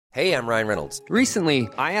Hey, I'm Ryan Reynolds. Recently,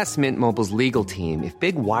 I asked Mint Mobile's legal team if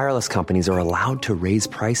big wireless companies are allowed to raise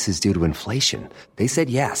prices due to inflation. They said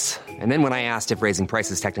yes. And then when I asked if raising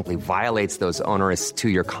prices technically violates those onerous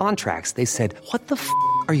two-year contracts, they said, "What the f***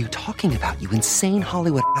 are you talking about, you insane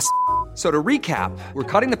Hollywood ass?" So to recap, we're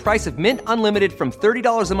cutting the price of Mint Unlimited from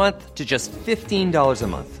 $30 a month to just $15 a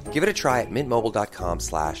month. Give it a try at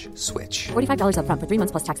mintmobile.com/switch. $45 up front for 3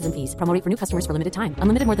 months plus taxes and fees. Promo rate for new customers for limited time.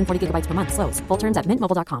 Unlimited more than 40 gigabytes per month. Slows full terms at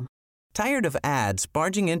mintmobile.com. Tired of ads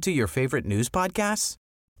barging into your favorite news podcasts?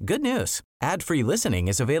 Good news. Ad-free listening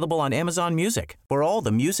is available on Amazon Music for all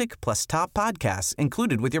the music plus top podcasts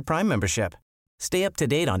included with your Prime membership. Stay up to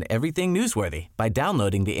date on everything newsworthy by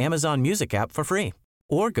downloading the Amazon Music app for free.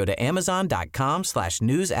 Or go to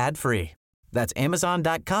amazon.com/news ad free. That's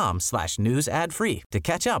amazon.com/news ad free to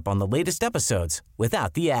catch up on the latest episodes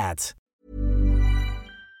without the ads.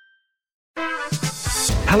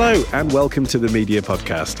 Hello and welcome to the Media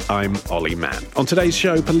Podcast. I'm Ollie Mann. On today's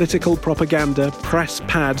show, political propaganda, press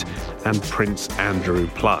pad, and Prince Andrew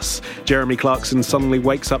Plus. Jeremy Clarkson suddenly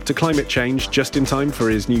wakes up to climate change just in time for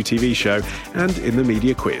his new TV show. And in the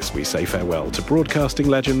media quiz, we say farewell to broadcasting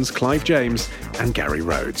legends Clive James and Gary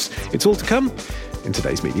Rhodes. It's all to come in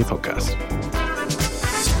today's Media Podcast.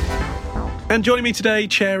 And joining me today,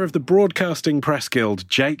 Chair of the Broadcasting Press Guild,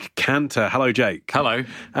 Jake Cantor. Hello, Jake. Hello.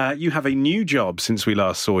 You have a new job since we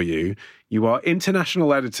last saw you. You are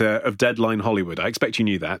International Editor of Deadline Hollywood. I expect you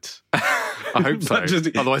knew that. I hope so.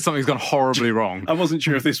 Otherwise, something's gone horribly wrong. I wasn't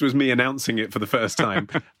sure if this was me announcing it for the first time.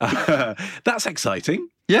 That's exciting.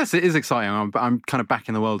 Yes, it is exciting. I'm kind of back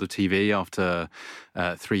in the world of TV after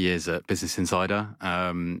 3 years at Business Insider.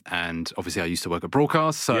 And obviously, I used to work at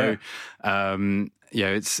broadcast. So,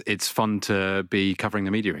 it's fun to be covering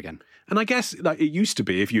the media again. And I guess it used to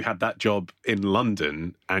be if you had that job in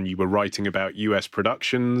London and you were writing about US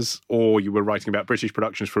productions or you were writing about British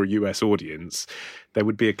productions for a US audience, there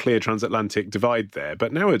would be a clear transatlantic divide there.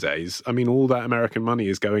 But nowadays, I mean, all that American money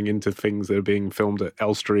is going into things that are being filmed at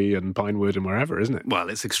Elstree and Pinewood and wherever, isn't it? Well,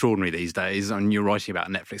 it's extraordinary these days. And you're writing about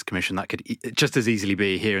a Netflix commission that could just as easily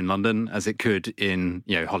be here in London as it could in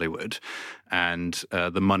Hollywood. And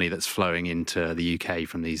the money that's flowing into the UK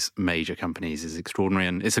from these major companies is extraordinary.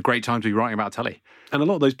 And it's a great time to be writing about telly. And a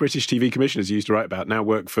lot of those British TV commissioners you used to write about now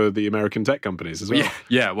work for the American tech companies as well.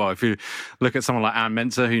 Yeah. Well, if you look at someone like Anne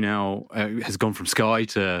Menzer, who now has gone from Sky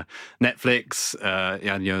to Netflix,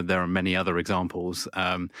 and there are many other examples.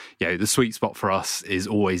 The sweet spot for us is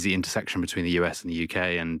always the intersection between the US and the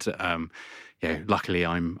UK. And luckily,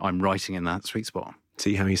 I'm writing in that sweet spot.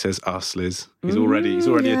 See how he says us, Liz. He's already a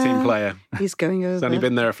team player. He's going over. He's only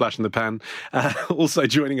been there a flash in the pan. Also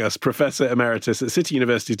joining us, Professor Emeritus at City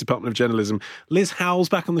University's Department of Journalism, Liz Howells,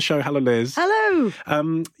 back on the show. Hello, Liz. Hello.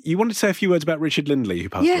 You wanted to say a few words about Richard Lindley, who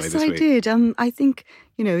passed away this week. Yes, I did. I think,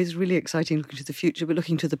 it's really exciting looking to the future, but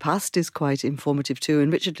looking to the past is quite informative too.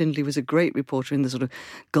 And Richard Lindley was a great reporter in the sort of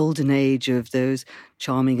golden age of those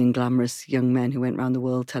charming and glamorous young men who went around the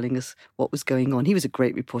world telling us what was going on. He was a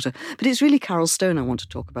great reporter. But it's really Carol Stone I want to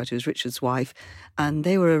talk about, who was Richard's wife. And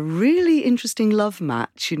they were a really interesting love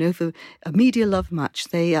match, for a media love match.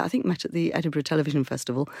 They, I think, met at the Edinburgh Television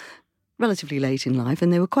Festival relatively late in life,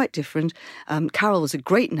 and they were quite different. Carol was a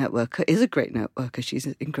great networker, is a great networker. She's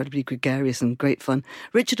incredibly gregarious and great fun.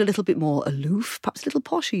 Richard a little bit more aloof, perhaps a little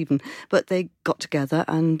posh even, but they got together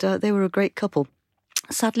and they were a great couple.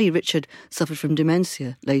 Sadly, Richard suffered from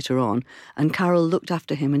dementia later on, and Carol looked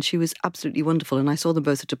after him, and she was absolutely wonderful. And I saw them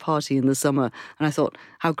both at a party in the summer, and I thought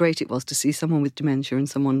how great it was to see someone with dementia and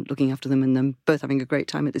someone looking after them, and them both having a great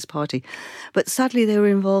time at this party. But sadly, they were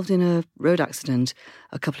involved in a road accident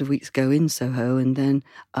a couple of weeks ago in Soho, and then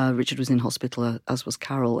Richard was in hospital, as was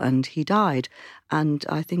Carol, and he died. And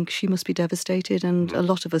I think she must be devastated, and a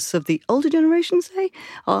lot of us of the older generation say,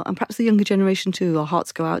 and perhaps the younger generation too, our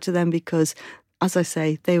hearts go out to them because, as I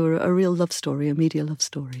say, they were a real love story, a media love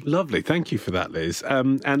story. Lovely. Thank you for that, Liz.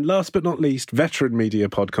 And last but not least, veteran media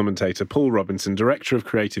pod commentator Paul Robinson, Director of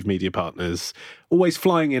Creative Media Partners, always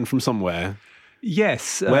flying in from somewhere.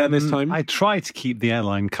 Yes. Where this time? I try to keep the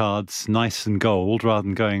airline cards nice and gold rather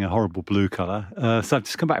than going a horrible blue colour. So I've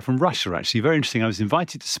just come back from Russia, actually. Very interesting. I was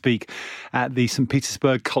invited to speak at the St.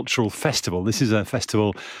 Petersburg Cultural Festival. This is a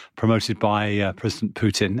festival promoted by President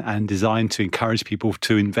Putin and designed to encourage people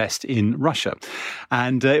to invest in Russia.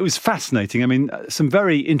 And it was fascinating. I mean, some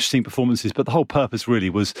very interesting performances, but the whole purpose really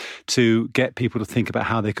was to get people to think about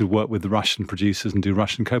how they could work with the Russian producers and do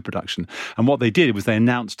Russian co-production. And what they did was they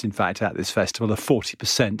announced, in fact, at this festival a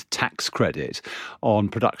 40% tax credit on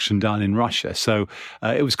production done in Russia. So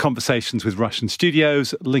it was conversations with Russian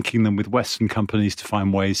studios, linking them with Western companies to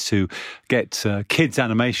find ways to get kids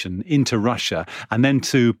animation into Russia and then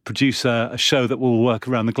to produce a show that will work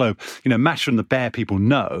around the globe. Masher and the Bear people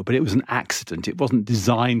know, but it was an accident. It wasn't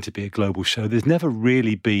designed to be a global show. There's never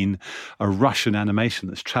really been a Russian animation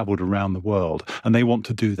that's travelled around the world, and they want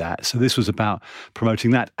to do that. So this was about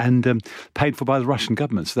promoting that and paid for by the Russian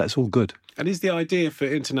government. So that's all good. And is the idea for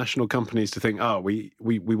international companies to think, we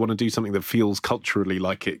want to do something that feels culturally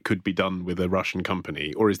like it could be done with a Russian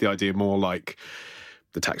company? Or is the idea more like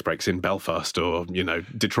the tax breaks in Belfast or,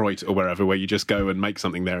 Detroit or wherever, where you just go and make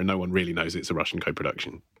something there and no one really knows it's a Russian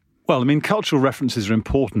co-production? Well, cultural references are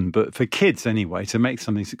important, but for kids anyway, to make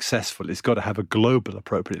something successful, it's got to have a global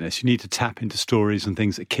appropriateness. You need to tap into stories and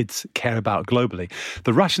things that kids care about globally.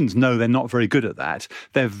 The Russians know they're not very good at that.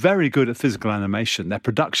 They're very good at physical animation. Their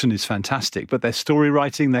production is fantastic, but their story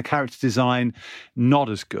writing, their character design, not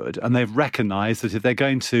as good. And they've recognised that if they're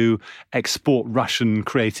going to export Russian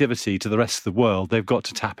creativity to the rest of the world, they've got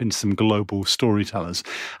to tap into some global storytellers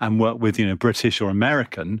and work with, British or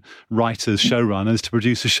American writers, showrunners to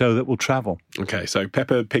produce a show that will travel. Okay, so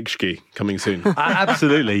Peppa Pigshki coming soon.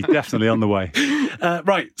 Absolutely, definitely on the way.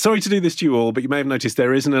 Right, sorry to do this to you all, but you may have noticed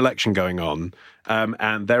there is an election going on,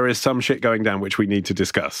 and there is some shit going down which we need to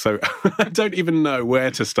discuss. So I don't even know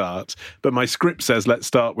where to start, but my script says let's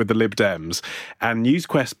start with the Lib Dems. And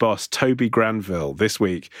NewsQuest boss Toby Granville this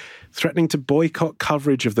week threatening to boycott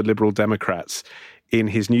coverage of the Liberal Democrats in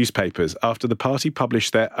his newspapers after the party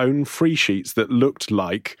published their own Freesheets that looked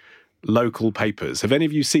like local papers. Have any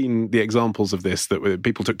of you seen the examples of this that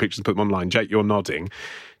people took pictures and put them online? Jake, you're nodding.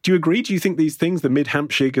 Do you agree? Do you think these things, the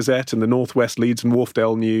Mid-Hampshire Gazette and the Northwest Leeds and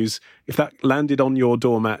Wharfdale News, if that landed on your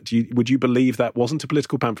doormat, would you believe that wasn't a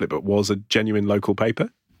political pamphlet but was a genuine local paper?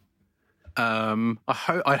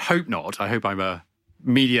 I hope not. I hope I'm a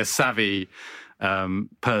media savvy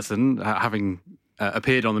person, having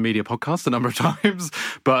appeared on the media podcast a number of times,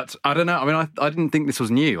 but I don't know. I didn't think this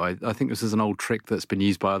was new. I think this is an old trick that's been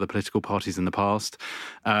used by other political parties in the past.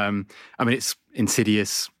 It's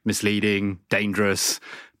insidious, misleading, dangerous,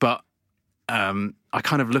 but I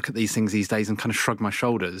kind of look at these things these days and kind of shrug my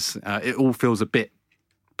shoulders. It all feels a bit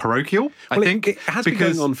parochial, I think. It has been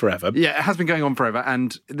going on forever. Yeah, it has been going on forever,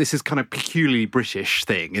 and this is kind of peculiarly British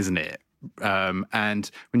thing, isn't it?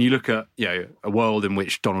 And when you look at a world in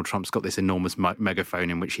which Donald Trump's got this enormous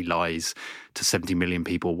megaphone in which he lies to 70 million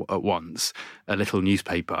people at once, a little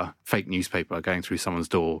newspaper, fake newspaper going through someone's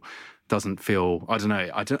door doesn't feel, I don't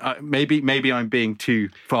know, maybe I'm being too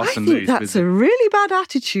fast and loose. I think that's a really bad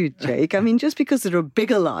attitude, Jake. Just because there are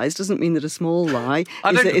bigger lies doesn't mean that a small lie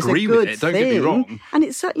is a good it. Don't get me wrong. And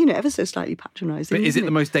it's, ever so slightly patronising. But is it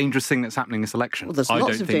the most dangerous thing that's happening this election? Well, there's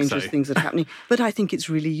lots of dangerous things that are happening. But I think it's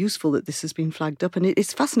really useful that this has been flagged up. And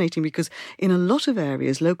it's fascinating because in a lot of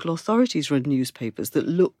areas, local authorities run newspapers that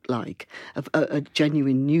look like a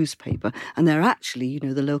genuine newspaper. And they're actually,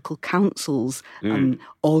 the local council's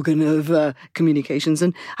organ of communications.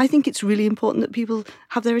 And I think it's really important that people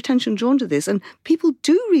have their attention drawn to this. And people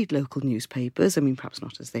do read local newspapers. Perhaps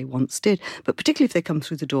not as they once did, but particularly if they come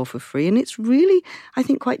through the door for free. And it's really, I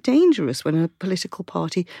think, quite dangerous when a political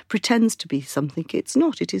party pretends to be something it's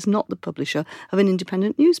not. It is not the publisher of an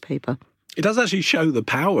independent newspaper. It does actually show the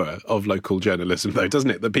power of local journalism, though, doesn't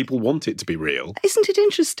it? That people want it to be real. Isn't it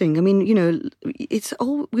interesting?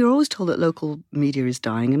 We're always told that local media is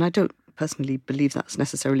dying, and I don't personally believe that's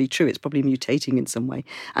necessarily true. It's probably mutating in some way.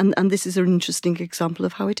 And this is an interesting example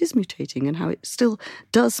of how it is mutating and how it still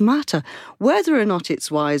does matter. Whether or not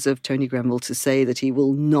it's wise of Tony Grenville to say that he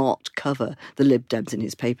will not cover the Lib Dems in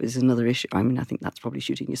his papers is another issue. I think that's probably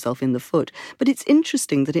shooting yourself in the foot. But it's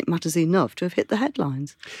interesting that it matters enough to have hit the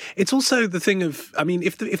headlines. It's also the thing of,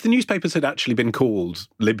 if the newspapers had actually been called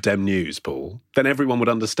Lib Dem News, Paul, then everyone would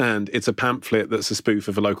understand it's a pamphlet that's a spoof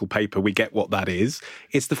of a local paper. We get what that is.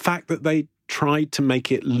 It's the fact that they tried to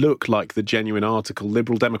make it look like the genuine article.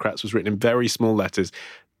 Liberal Democrats was written in very small letters.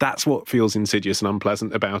 That's what feels insidious and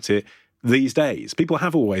unpleasant about it these days. People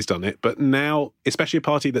have always done it, but now, especially a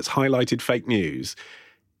party that's highlighted fake news,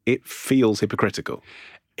 it feels hypocritical.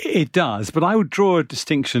 It does, but I would draw a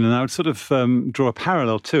distinction and I would sort of draw a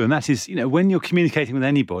parallel too, and that is, when you're communicating with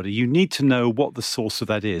anybody, you need to know what the source of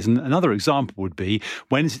that is. And another example would be,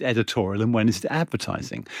 when is it editorial and when is it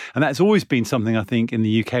advertising? And that's always been something I think in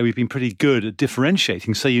the UK we've been pretty good at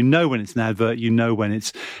differentiating. So when it's an advert, when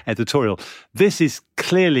it's editorial. This is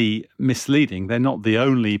clearly misleading. They're not the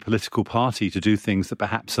only political party to do things that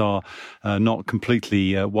perhaps are not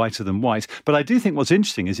completely whiter than white. But I do think what's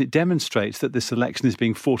interesting is it demonstrates that this election is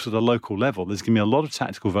being fought at a local level. There's going to be a lot of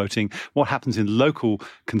tactical voting. What happens in local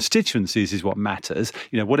constituencies is what matters.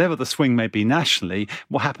 Whatever the swing may be nationally,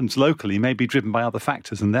 what happens locally may be driven by other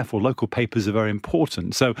factors, and therefore local papers are very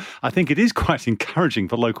important. So I think it is quite encouraging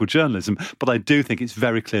for local journalism, but I do think it's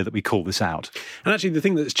very clear that we call this out. And actually, the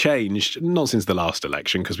thing that's changed, not since the last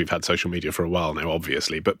election, because we've had social media for a while now,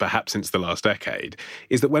 obviously, but perhaps since the last decade,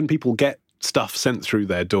 is that when people get stuff sent through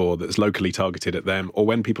their door that's locally targeted at them, or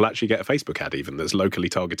when people actually get a Facebook ad even that's locally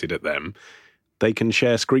targeted at them, they can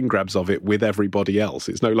share screen grabs of it with everybody else.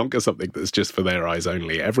 It's no longer something that's just for their eyes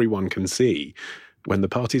only. Everyone can see when the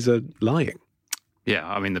parties are lying. Yeah,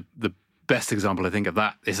 I mean, the best example, I think, of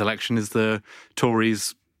that this election is the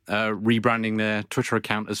Tories rebranding their Twitter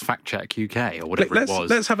account as Fact Check UK or whatever it was.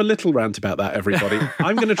 Let's have a little rant about that, everybody.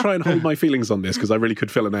 I'm going to try and hold my feelings on this because I really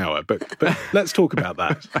could fill an hour, but let's talk about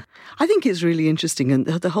that. I think it's really interesting, and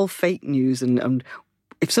the whole fake news and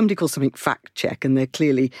if somebody calls something fact check and they're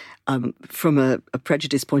clearly from a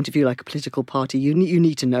prejudice point of view, like a political party, you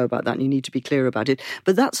need to know about that and you need to be clear about it.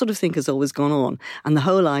 But that sort of thing has always gone on. And the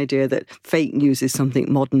whole idea that fake news is something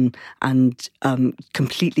modern and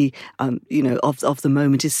completely, of the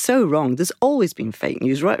moment is so wrong. There's always been fake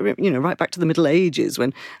news, right back to the Middle Ages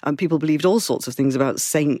when people believed all sorts of things about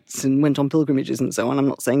saints and went on pilgrimages and so on. I'm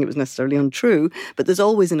not saying it was necessarily untrue, but there's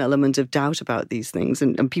always an element of doubt about these things,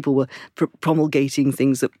 and people were promulgating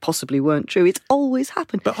things that possibly weren't true. It's always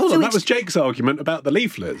happened. But hold on, that was Jake's argument about the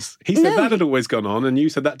leaflets. He said that had always gone on, and you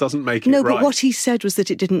said that doesn't make it right. No, but what he said was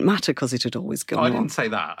that it didn't matter because it had always gone on. I didn't say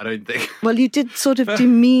that, I don't think. Well, you did sort of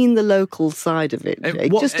demean the local side of it,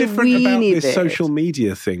 Jake. What's just different about this bit. social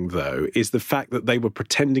media thing, though, is the fact that they were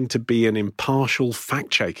pretending to be an impartial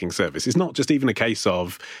fact-checking service. It's not just even a case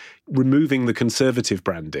of removing the Conservative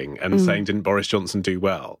branding and saying, didn't Boris Johnson do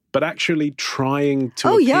well? But actually trying to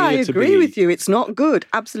I agree with you. It's not good.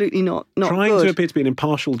 Absolutely not trying good. to appear to be an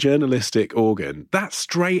impartial journalistic organ. That's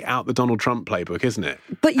straight out the Donald Trump playbook, isn't it?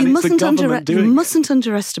 But you mustn't underestimate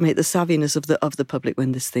the savviness of the public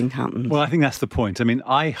when this thing happens. Well, I think that's the point. I mean,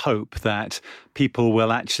 I hope that people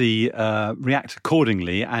will actually react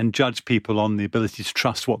accordingly and judge people on the ability to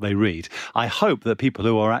trust what they read. I hope that people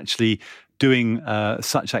who are actually doing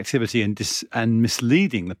such activity and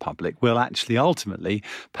misleading the public will actually ultimately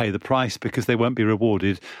pay the price because they won't be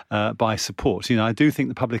rewarded by support. I do think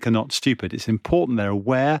the public are not stupid. It's important they're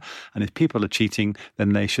aware, and if people are cheating,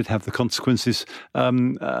 then they should have the consequences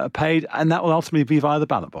paid, and that will ultimately be via the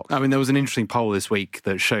ballot box. I mean, there was an interesting poll this week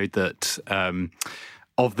that showed that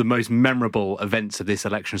of the most memorable events of this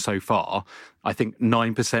election so far, I think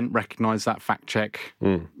 9% recognise that fact check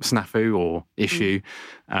snafu or issue.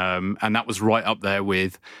 And that was right up there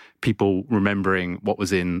with people remembering what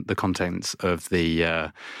was in the contents of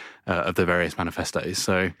the various manifestos.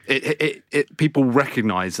 So people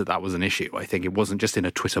recognise that was an issue. I think it wasn't just in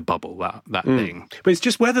a Twitter bubble, that thing. But it's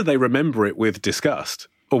just whether they remember it with disgust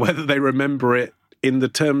or whether they remember it in the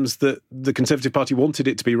terms that the Conservative Party wanted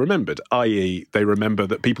it to be remembered, i.e. they remember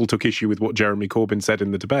that people took issue with what Jeremy Corbyn said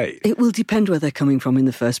in the debate. It will depend where they're coming from in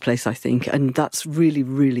the first place, I think, and that's really,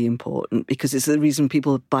 really important because it's the reason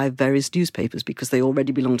people buy various newspapers, because they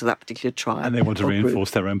already belong to that particular tribe. And they want to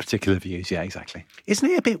reinforce their own particular views, yeah, exactly. Isn't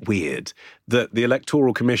it a bit weird that the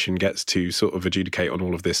Electoral Commission gets to sort of adjudicate on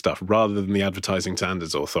all of this stuff rather than the Advertising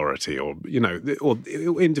Standards Authority or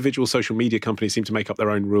individual social media companies seem to make up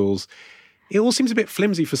their own rules? It all seems a bit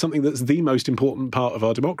flimsy for something that's the most important part of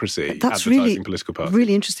our democracy, that's advertising political parties.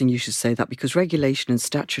 Really interesting you should say that, because regulation and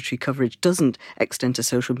statutory coverage doesn't extend to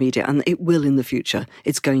social media, and it will in the future.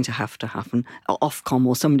 It's going to have to happen. Ofcom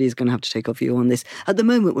or somebody is going to have to take a view on this. At the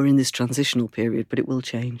moment, we're in this transitional period, but it will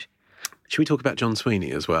change. Should we talk about John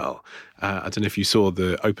Sweeney as well? I don't know if you saw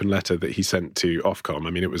the open letter that he sent to Ofcom. I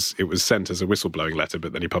mean, it was sent as a whistleblowing letter,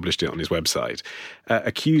 but then he published it on his website,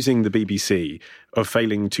 accusing the BBC of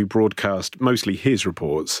failing to broadcast mostly his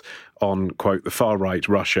reports on, quote, the far right,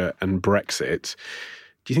 Russia and Brexit.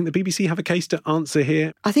 Do you think the BBC have a case to answer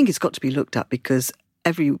here? I think it's got to be looked at because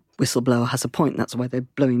every whistleblower has a point. That's why they're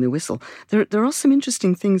blowing the whistle. There are some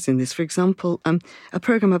interesting things in this. For example, a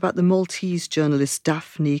programme about the Maltese journalist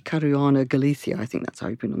Daphne Caruana Galizia, I think that's how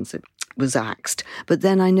you pronounce it, was axed. But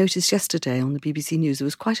then I noticed yesterday on the BBC News there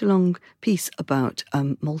was quite a long piece about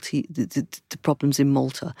the problems in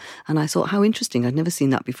Malta. And I thought, how interesting. I'd never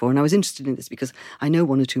seen that before. And I was interested in this because I know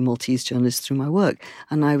one or two Maltese journalists through my work.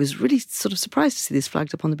 And I was really sort of surprised to see this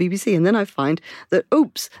flagged up on the BBC. And then I find that,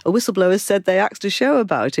 oops, a whistleblower said they axed a show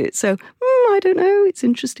about it. So I don't know. It's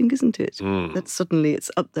interesting, isn't it? That suddenly it's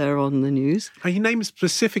up there on the news. He names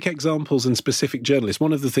specific examples and specific journalists.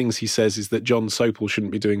 One of the things he says is that John Sopel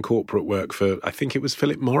shouldn't be doing corporate work for, I think it was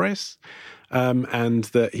Philip Morris, and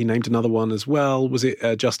that he named another one as well. Was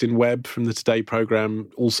it Justin Webb from the Today programme,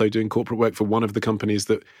 also doing corporate work for one of the companies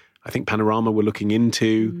that I think Panorama were looking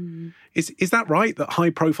into? Is that right, that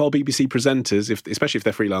high-profile BBC presenters, especially if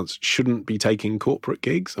they're freelance, shouldn't be taking corporate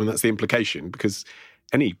gigs? I mean, that's the implication, because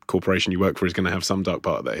any corporation you work for is going to have some dark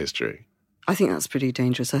part of their history. I think that's pretty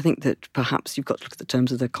dangerous. I think that perhaps you've got to look at the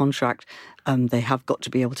terms of their contract. They have got to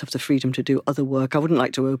be able to have the freedom to do other work. I wouldn't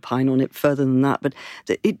like to opine on it further than that, but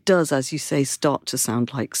it does, as you say, start to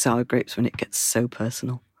sound like sour grapes when it gets so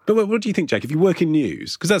personal. But what do you think, Jake, if you work in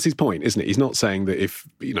news? Because that's his point, isn't it? He's not saying that if,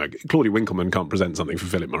 Claudia Winkleman can't present something for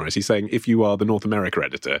Philip Morris. He's saying if you are the North America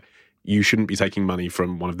editor, you shouldn't be taking money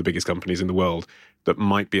from one of the biggest companies in the world that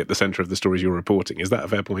might be at the centre of the stories you're reporting. Is that a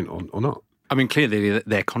fair point or not? I mean, clearly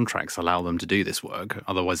their contracts allow them to do this work.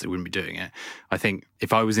 Otherwise, they wouldn't be doing it. I think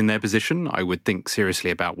if I was in their position, I would think seriously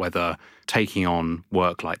about whether taking on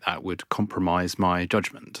work like that would compromise my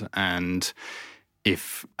judgment. And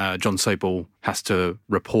if John Sopel has to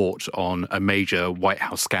report on a major White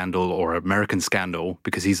House scandal or American scandal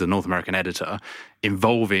because he's the North American editor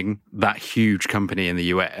involving that huge company in the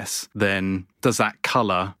US, then does that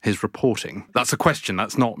colour his reporting? That's a question.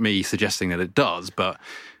 That's not me suggesting that it does, but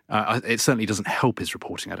it certainly doesn't help his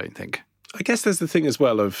reporting, I don't think. I guess there's the thing as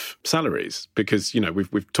well of salaries, because,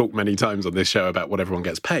 we've talked many times on this show about what everyone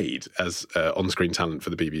gets paid as on-screen talent for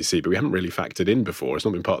the BBC, but we haven't really factored in before, it's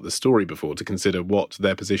not been part of the story before, to consider what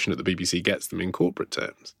their position at the BBC gets them in corporate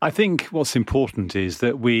terms. I think what's important is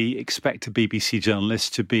that we expect a BBC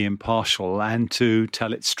journalist to be impartial and to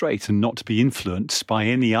tell it straight and not to be influenced by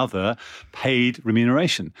any other paid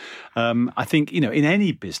remuneration. I think, in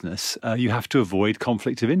any business, you have to avoid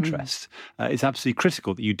conflict of interest. It's absolutely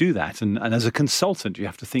critical that you do that. And as a consultant, you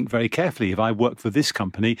have to think very carefully. If I work for this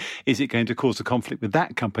company, is it going to cause a conflict with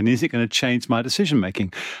that company? Is it going to change my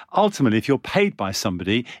decision-making? Ultimately, if you're paid by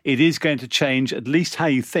somebody, it is going to change at least how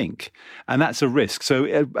you think. And that's a risk. So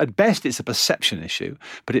at best, it's a perception issue.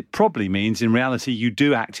 But it probably means, in reality, you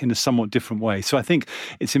do act in a somewhat different way. So I think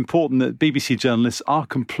it's important that BBC journalists are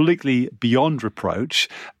completely beyond reproach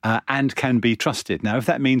and can be trusted. Now, if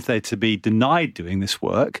that means they're to be denied doing this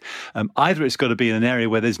work, either it's got to be in an area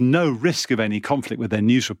where there's no risk of any conflict with their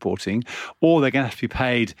news reporting, or they're going to have to be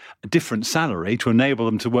paid a different salary to enable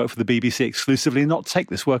them to work for the BBC exclusively and not take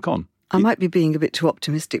this work on. I might be being a bit too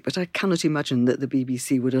optimistic, but I cannot imagine that the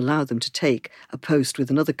BBC would allow them to take a post with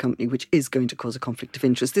another company which is going to cause a conflict of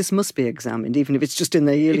interest. This must be examined, even if it's just in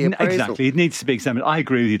their yearly appraisal. Exactly. It needs to be examined. I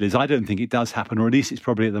agree with you, Liz. I don't think it does happen, or at least it's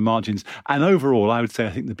probably at the margins. And overall, I would say I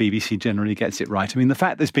think the BBC generally gets it right. I mean, the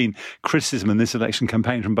fact there's been criticism in this election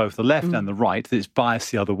campaign from both the left and the right that it's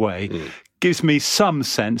biased the other way gives me some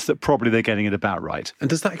sense that probably they're getting it about right. And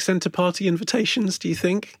does that extend to party invitations, do you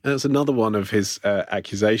think? That's another one of his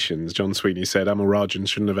accusations. John Sweeney said Amal Rajan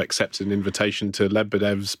shouldn't have accepted an invitation to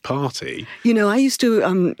Lebedev's party. I used to...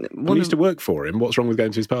 I used to work for him. What's wrong with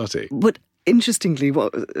going to his party? But interestingly,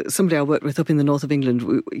 somebody I worked with up in the north of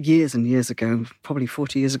England years and years ago, probably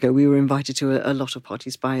 40 years ago, we were invited to a lot of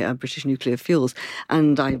parties by British Nuclear Fuels,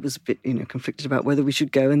 and I was a bit, conflicted about whether we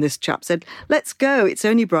should go, and this chap said, let's go, it's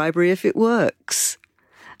only bribery if it works.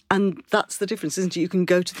 And that's the difference, isn't it? You can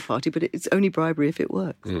go to the party, but it's only bribery if it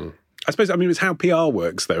works. I suppose, it's how PR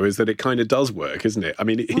works, though, is that it kind of does work, isn't it? I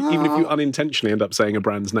mean, even if you unintentionally end up saying a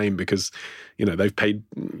brand's name because, they've paid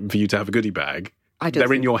for you to have a goodie bag,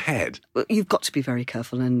 they're in your head. Well, you've got to be very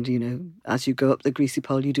careful, and, as you go up the greasy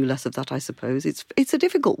pole, you do less of that, I suppose. It's a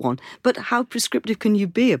difficult one, but how prescriptive can you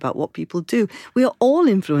be about what people do? We are all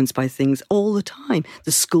influenced by things all the time.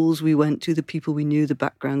 The schools we went to, the people we knew, the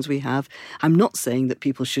backgrounds we have. I'm not saying that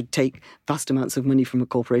people should take vast amounts of money from a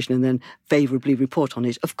corporation and then favourably report on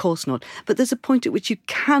it. Of course not. But there's a point at which you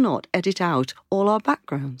cannot edit out all our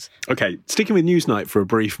backgrounds. OK, sticking with Newsnight for a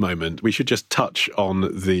brief moment, we should just touch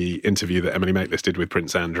on the interview that Emily Maitlis did with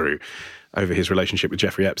Prince Andrew over his relationship with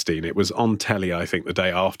Jeffrey Epstein. It was on telly, I think, the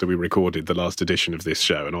day after we recorded the last edition of this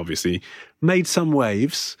show, and obviously made some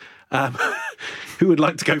waves. Who would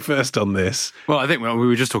like to go first on this? Well, I think we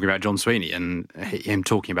were just talking about John Sweeney and him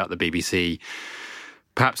talking about the BBC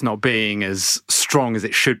perhaps not being as strong as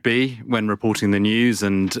it should be when reporting the news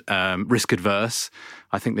and risk adverse.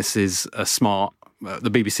 I think this is a smart...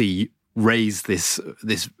 the BBC raised this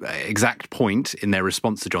exact point in their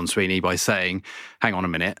response to John Sweeney by saying, hang on a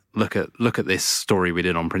minute, look at this story we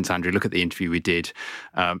did on Prince Andrew, look at the interview we did.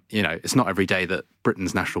 It's not every day that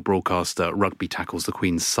Britain's national broadcaster rugby tackles the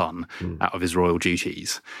Queen's son out of his royal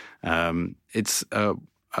duties. It's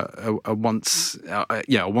a once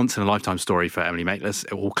in a lifetime story for Emily Maitlis.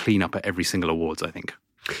 It will clean up at every single awards, I think.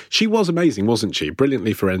 She was amazing, wasn't she?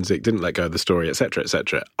 Brilliantly forensic, didn't let go of the story, etc.,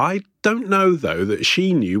 etc. I don't know, though, that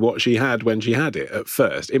she knew what she had when she had it at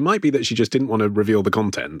first. It might be that she just didn't want to reveal the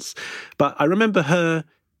contents. But I remember her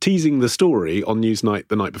teasing the story on Newsnight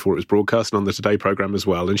the night before it was broadcast and on the Today programme as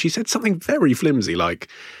well. And she said something very flimsy like,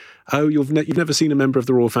 oh, you've never seen a member of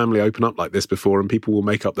the royal family open up like this before and people will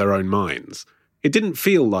make up their own minds. It didn't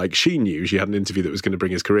feel like she knew she had an interview that was going to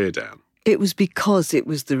bring his career down. It was because it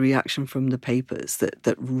was the reaction from the papers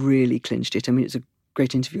that really clinched it. I mean, it's a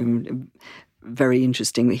great interview and very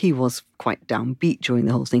interesting. He was quite downbeat during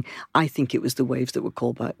the whole thing. I think it was the waves that were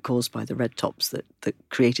caused by the red tops that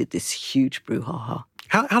created this huge brouhaha.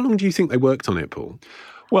 How long do you think they worked on it, Paul?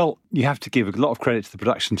 Well, you have to give a lot of credit to the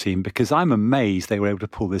production team because I'm amazed they were able to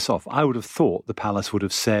pull this off. I would have thought the Palace would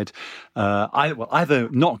have said, either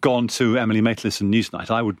not gone to Emily Maitlis and Newsnight.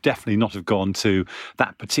 I would definitely not have gone to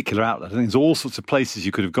that particular outlet. I think there's all sorts of places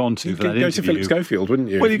you could have gone to for that interview. You could go to Philip Schofield, wouldn't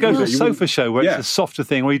you? Well, you go to a sofa show where it's a softer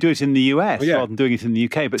thing, or you do it in the US rather than doing it in the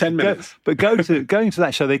UK. But 10 minutes. Going to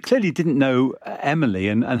that show, they clearly didn't know Emily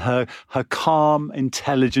and her calm,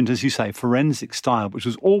 intelligent, as you say, forensic style, which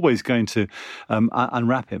was always going to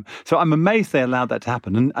unwrap him. So I'm amazed they allowed that to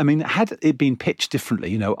happen. And I mean, had it been pitched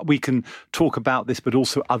differently, we can talk about this, but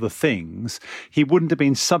also other things, he wouldn't have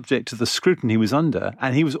been subject to the scrutiny he was under,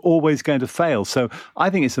 and he was always going to fail. So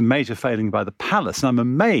I think it's a major failing by the Palace. And I'm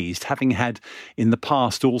amazed, having had in the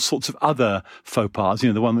past all sorts of other faux pas,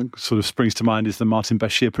 the one that sort of springs to mind is the Martin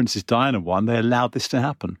Bashir Princess Diana one, they allowed this to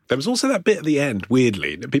happen. There was also that bit at the end,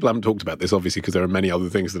 weirdly, people haven't talked about this obviously because there are many other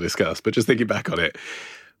things to discuss, but just thinking back on it,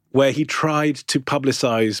 where he tried to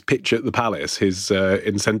publicise Pitch at the Palace, his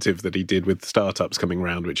incentive that he did with startups coming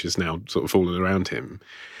around, which is now sort of fallen around him.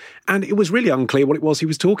 And it was really unclear what it was he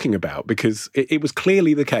was talking about, because it was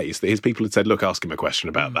clearly the case that his people had said, look, ask him a question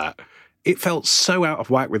about that. It felt so out of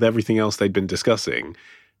whack with everything else they'd been discussing.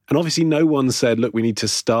 And obviously no one said, look, we need to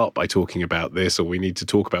start by talking about this, or we need to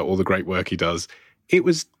talk about all the great work he does. It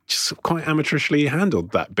was just quite amateurishly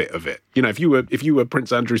handled, that bit of it. If you were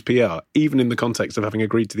Prince Andrew's PR, even in the context of having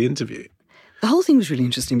agreed to the interview. The whole thing was really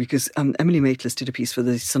interesting because Emily Maitlis did a piece for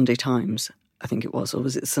the Sunday Times, I think it was, or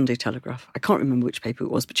was it the Sunday Telegraph? I can't remember which paper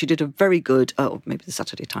it was, but she did a very good, or maybe the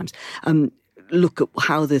Saturday Times, look at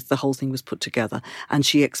how the whole thing was put together. And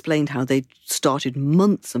she explained how they started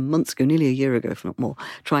months and months ago, nearly a year ago, if not more,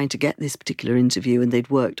 trying to get this particular interview, and they'd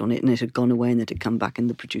worked on it and it had gone away and it had come back and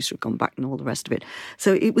the producer had gone back and all the rest of it.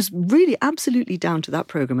 So it was really absolutely down to that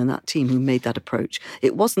programme and that team who made that approach.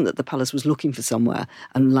 It wasn't that the Palace was looking for somewhere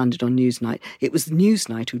and landed on Newsnight. It was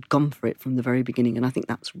Newsnight who'd gone for it from the very beginning, and I think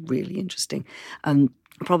that's really interesting.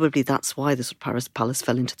 Probably that's why the Palace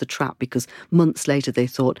fell into the trap, because months later they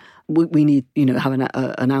thought, we need, have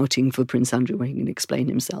an outing for Prince Andrew where he can explain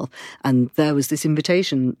himself. And there was this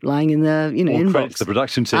invitation lying in their, inbox. Credit to the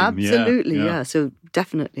production team. Absolutely, yeah. So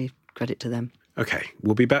definitely credit to them. Okay,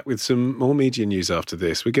 we'll be back with some more media news after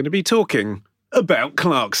this. We're going to be talking about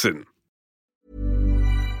Clarkson.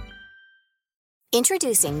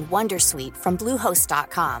 Introducing Wondersuite from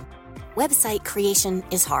Bluehost.com. Website creation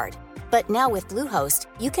is hard. But now with Bluehost,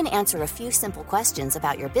 you can answer a few simple questions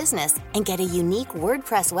about your business and get a unique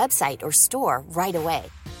WordPress website or store right away.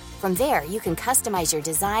 From there, you can customize your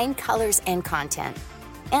design, colors, and content.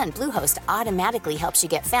 And Bluehost automatically helps you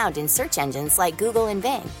get found in search engines like Google and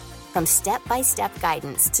Bing. From step-by-step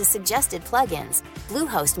guidance to suggested plugins,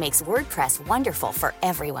 Bluehost makes WordPress wonderful for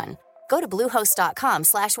everyone. Go to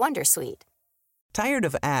bluehost.com/wondersuite. Tired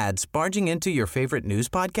of ads barging into your favorite news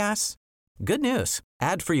podcasts? Good news.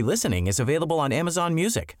 Ad-free listening is available on Amazon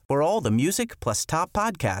Music for all the music plus top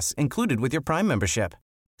podcasts included with your Prime membership.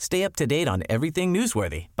 Stay up to date on everything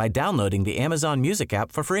newsworthy by downloading the Amazon Music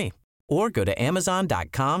app for free or go to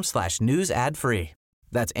amazon.com/news ad free.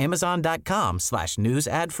 That's amazon.com/news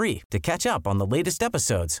ad free to catch up on the latest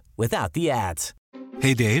episodes without the ads.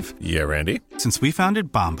 Hey, Dave. Yeah, Randy. Since we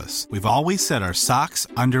founded Bombas, we've always said our socks,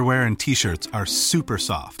 underwear, and T-shirts are super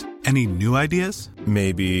soft. Any new ideas?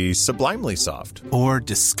 Maybe sublimely soft. Or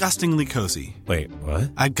disgustingly cozy. Wait,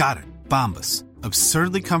 what? I got it. Bombas.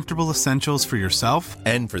 Absurdly comfortable essentials for yourself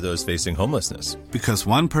and for those facing homelessness. Because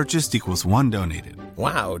one purchased equals one donated.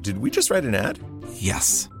 Wow, did we just write an ad?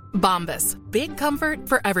 Yes. Bombas. Big comfort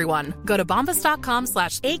for everyone. Go to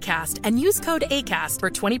bombas.com/ACAST and use code ACAST for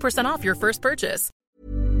 20% off your first purchase.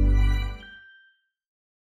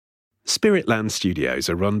 Spiritland Studios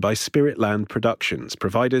are run by Spiritland Productions,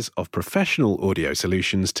 providers of professional audio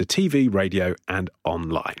solutions to TV, radio and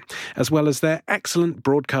online. As well as their excellent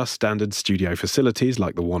broadcast standard studio facilities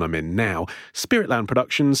like the one I'm in now, Spiritland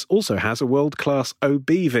Productions also has a world-class OB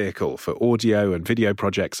vehicle for audio and video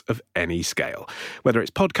projects of any scale. Whether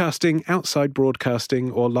it's podcasting, outside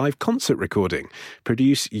broadcasting or live concert recording,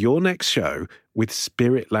 produce your next show with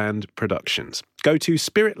Spiritland Productions. Go to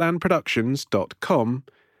spiritlandproductions.com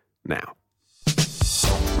now.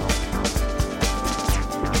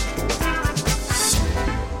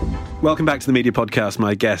 Welcome back to the Media Podcast.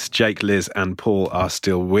 My guests, Jake, Liz and Paul, are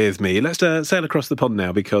still with me. Let's sail across the pond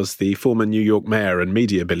now, because the former New York mayor and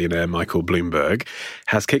media billionaire Michael Bloomberg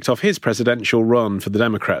has kicked off his presidential run for the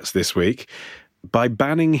Democrats this week by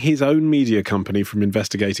banning his own media company from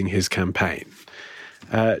investigating his campaign.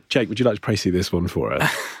 Jake, would you like to précis this one for us?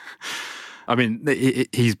 I mean,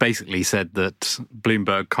 he's basically said that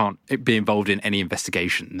Bloomberg can't be involved in any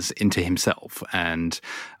investigations into himself. And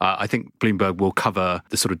I think Bloomberg will cover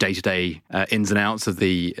the sort of day-to-day ins and outs of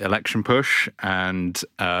the election push and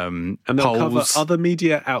they'll polls. cover other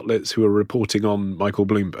media outlets who are reporting on Michael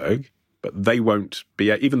Bloomberg, but they won't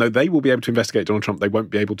be, even though they will be able to investigate Donald Trump, they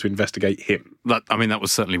won't be able to investigate him. That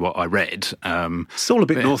was certainly what I read. It's all a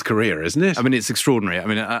bit North Korea, isn't it? I mean, it's extraordinary. I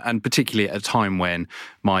mean, and particularly at a time when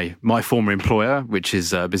my former employer, which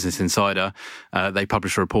is Business Insider, they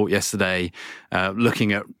published a report yesterday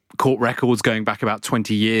looking at court records going back about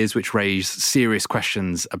 20 years, which raised serious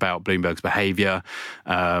questions about Bloomberg's behaviour.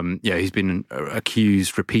 He's been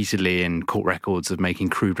accused repeatedly in court records of making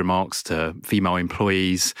crude remarks to female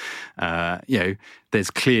employees.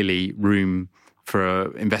 There's clearly room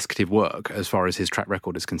for investigative work as far as his track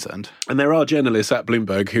record is concerned. And there are journalists at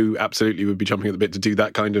Bloomberg who absolutely would be jumping at the bit to do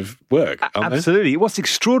that kind of work, aren't Absolutely. What's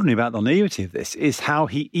extraordinary about the naivety of this is how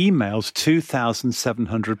he emails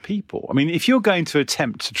 2,700 people. I mean, if you're going to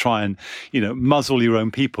attempt to try and, muzzle your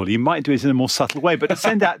own people, you might do it in a more subtle way, but to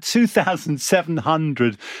send out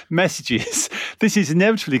 2,700 messages, this is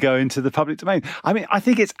inevitably going to the public domain. I mean, I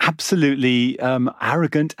think it's absolutely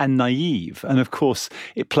arrogant and naive. And of course,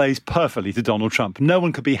 it plays perfectly to Donald Trump. No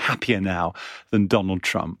one could be happier now than Donald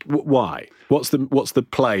Trump. Why? What's the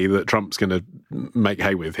play that Trump's going to make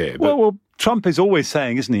hay with here? Well, Trump is always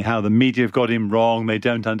saying, isn't he, how the media have got him wrong, they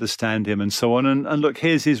don't understand him and so on. And look,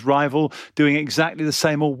 here's his rival doing exactly the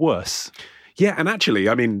same or worse. Yeah, and actually,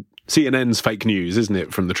 I mean, CNN's fake news, isn't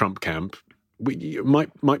it, from the Trump camp?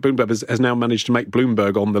 Mike Bloomberg has now managed to make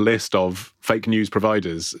Bloomberg on the list of fake news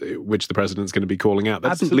providers, which the president's going to be calling out. That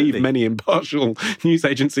doesn't leave many impartial news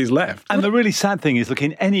agencies left. And the really sad thing is, look,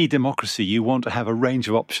 in any democracy, you want to have a range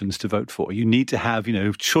of options to vote for. You need to have,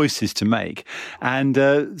 choices to make. And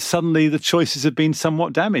suddenly the choices have been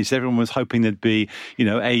somewhat damaged. Everyone was hoping there'd be,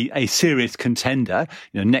 a serious contender,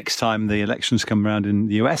 next time the elections come around in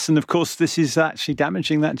the US. And of course, this is actually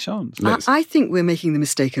damaging that chance. I think we're making the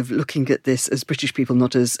mistake of looking at this as British people,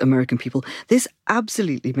 not as American people. This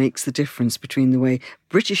absolutely makes the difference between the way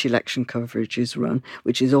British election coverage is run,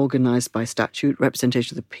 which is organised by statute,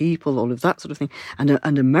 representation of the people, all of that sort of thing,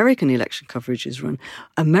 and American election coverage is run.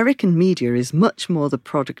 American media is much more the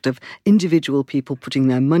product of individual people putting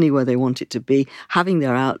their money where they want it to be, having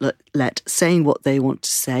their outlet, saying what they want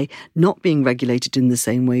to say, not being regulated in the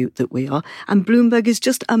same way that we are. And Bloomberg is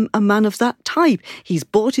just a man of that type. He's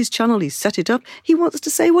bought his channel, he's set it up, he wants to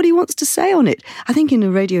say what he wants to say on it. I think in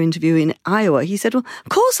a radio interview in Iowa, he said, well, of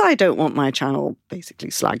course I don't want my channel basically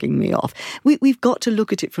slagging me off. We've got to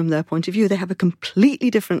look at it from their point of view. They have a completely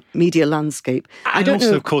different media landscape. And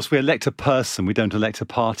also, of course, we elect a person, we don't elect a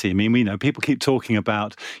party. I mean, we know people keep talking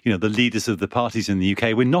about, the leaders of the parties in the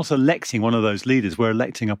UK. We're not electing one of those leaders, we're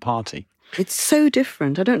electing a party. It's so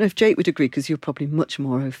different. I don't know if Jake would agree, because you're probably much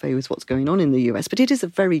more au fait with what's going on in the US, but it is a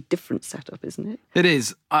very different setup, isn't it? It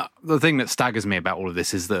is. The thing that staggers me about all of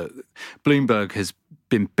this is that Bloomberg has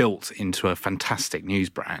been built into a fantastic news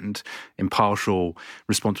brand, impartial,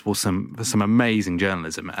 responsible for some amazing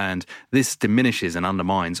journalism, and this diminishes and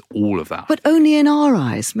undermines all of that. But only in our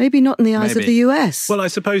eyes, maybe not in the eyes of the US. Well, I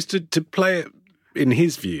suppose to play it in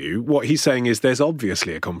his view, what he's saying is there's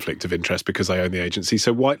obviously a conflict of interest because I own the agency,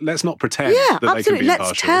 so let's not pretend that absolutely. They can be impartial.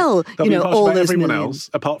 Let's tell, They'll be impartial all about those everyone millions. else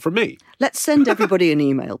apart from me. Let's send everybody an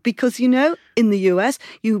email because, in the US,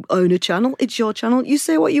 you own a channel, it's your channel, you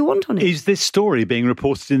say what you want on it. Is this story being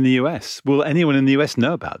reported in the US? Will anyone in the US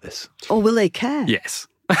know about this? Or will they care? Yes.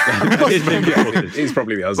 It's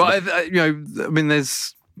probably the answer. But,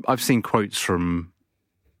 I've seen quotes from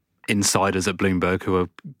insiders at Bloomberg who are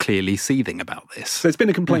clearly seething about this. So there's been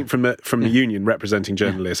a complaint from the union representing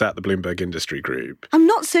journalists at the Bloomberg Industry Group. I'm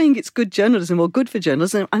not saying it's good journalism or good for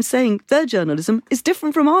journalism. I'm saying their journalism is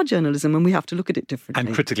different from our journalism, and we have to look at it differently.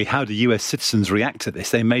 And critically, how do US citizens react to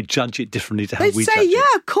this? They may judge it differently to how They'd we say, judge it.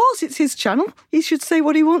 yeah, of course, it's his channel. He should say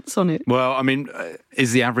what he wants on it. Well, I mean,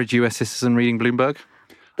 is the average US citizen reading Bloomberg?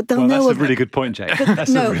 But they'll know that's a really good point, Jake.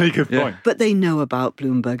 That's a really good point. But they know about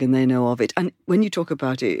Bloomberg and they know of it. And when you talk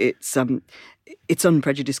about it, it's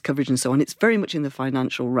unprejudiced coverage and so on. It's very much in the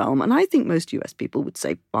financial realm. And I think most US people would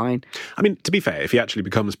say, fine. I mean, to be fair, if he actually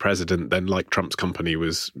becomes president, then like Trump's company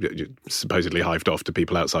was supposedly hived off to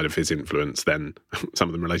people outside of his influence, then some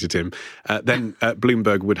of them related to him, then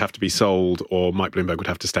Bloomberg would have to be sold, or Mike Bloomberg would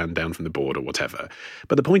have to stand down from the board or whatever.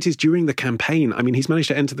 But the point is, during the campaign, I mean, he's managed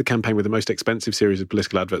to enter the campaign with the most expensive series of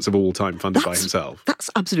political adverts of all time funded by himself. That's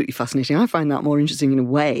absolutely fascinating. I find that more interesting in a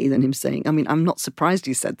way than him saying, I mean, I'm not surprised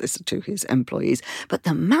he said this to his employees, but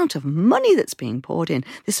the amount of money that's being poured in,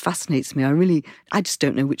 this fascinates me. I just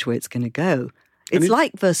don't know which way it's going to go. It's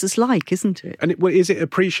like versus like, isn't it? And is it a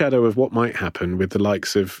pre-shadow of what might happen with the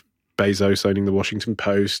likes of Bezos owning the Washington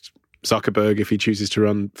Post, Zuckerberg if he chooses to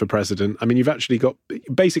run for president? I mean, you've actually got,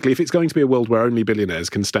 basically, if it's going to be a world where only billionaires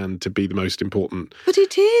can stand to be the most important. But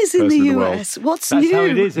it is in the US. What's new? That's how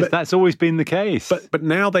it is. That's always been the case. But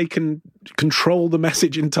now they can control the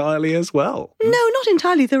message entirely as well. No, not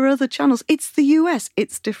entirely. There are other channels. It's the US.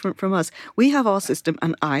 It's different from us. We have our system,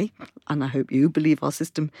 and I hope you believe our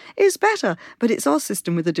system is better, but it's our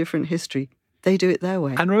system with a different history. They do it their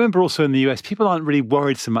way. And remember also in the US, people aren't really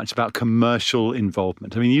worried so much about commercial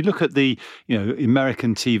involvement. I mean, you look at the,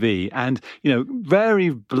 American TV and,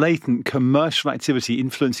 very blatant commercial activity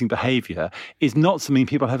influencing behaviour is not something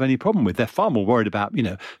people have any problem with. They're far more worried about,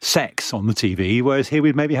 sex on the TV, whereas here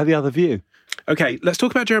we'd maybe have the other view. OK, let's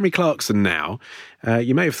talk about Jeremy Clarkson now.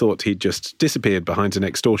 You may have thought he'd just disappeared behind an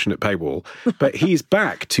extortionate paywall, but he's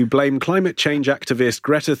back to blame climate change activist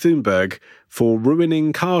Greta Thunberg for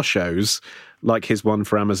ruining car shows like his one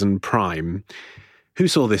for Amazon Prime. Who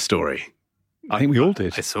saw this story? I think we all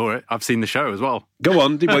did. I saw it. I've seen the show as well. Go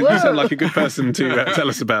on. Well, you sound like a good person to tell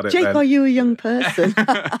us about it. Jake, then. are you a young person?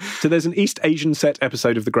 So there's an East Asian set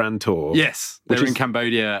episode of the Grand Tour. Yes, they're in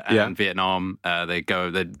Cambodia and Vietnam.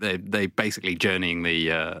 They basically journeying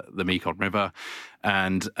the Mekong River,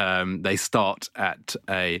 and they start at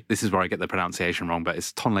this is where I get the pronunciation wrong, but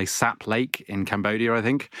it's Tonle Sap Lake in Cambodia, I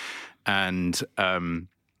think, and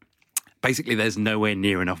basically, there's nowhere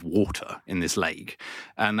near enough water in this lake,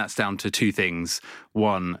 and that's down to two things.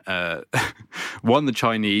 One, the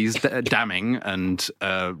Chinese damming and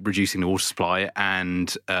reducing the water supply,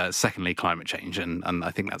 and secondly, climate change. And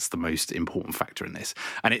I think that's the most important factor in this.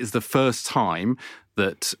 And it is the first time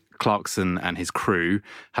that Clarkson and his crew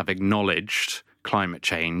have acknowledged climate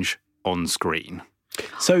change on screen.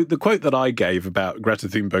 So the quote that I gave about Greta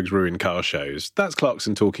Thunberg's ruined car shows, that's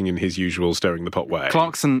Clarkson talking in his usual stirring the pot way.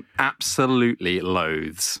 Clarkson absolutely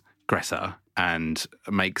loathes Greta and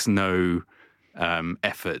makes no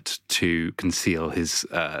effort to conceal his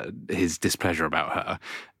displeasure about her.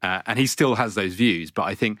 And he still has those views, but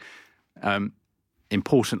I think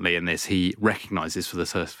importantly in this, he recognises for the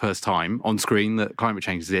first time on screen that climate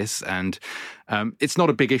change exists, and it's not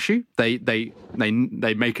a big issue. They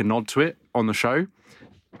make a nod to it on the show.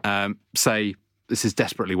 Say this is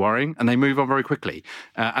desperately worrying, and they move on very quickly.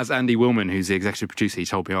 As Andy Willman, who's the executive producer, he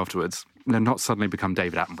told me afterwards, they're not suddenly become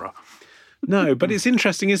David Attenborough. No, but it's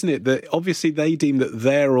interesting, isn't it, that obviously they deem that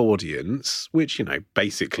their audience, which,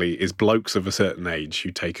 basically is blokes of a certain age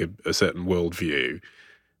who take a certain worldview,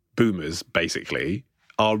 boomers, basically,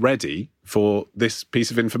 are ready for this piece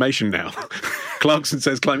of information now. Clarkson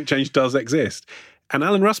says climate change does exist. And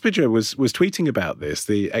Alan Rusbridger was tweeting about this,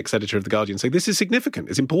 the ex-editor of The Guardian, saying this is significant.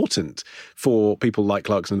 It's important for people like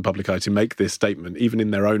Clarkson and the public eye to make this statement, even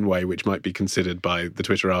in their own way, which might be considered by the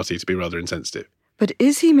Twitterati to be rather insensitive. But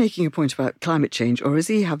is he making a point about climate change, or is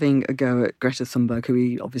he having a go at Greta Thunberg, who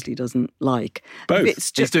he obviously doesn't like?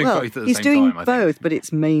 Both. He's doing both at the same time, He's doing I both, think. but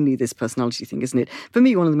it's mainly this personality thing, isn't it? For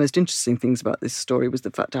me, one of the most interesting things about this story was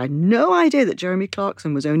the fact I had no idea that Jeremy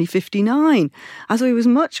Clarkson was only 59. I thought he was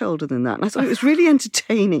much older than that. And I thought it was really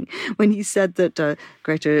entertaining when he said that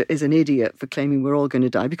Greta is an idiot for claiming we're all going to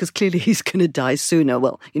die, because clearly he's going to die sooner.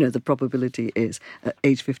 Well, the probability is at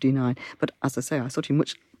age 59. But as I say, I thought he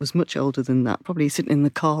was much older than that. Probably sitting in the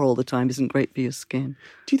car all the time isn't great for your skin.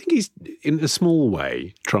 Do you think he's, in a small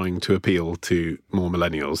way, trying to appeal to more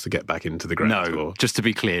millennials to get back into the Grand Tour? No, just to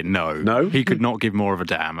be clear, no. No? He could not give more of a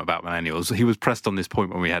damn about millennials. He was pressed on this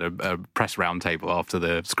point when we had a press roundtable after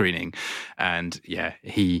the screening. And, yeah,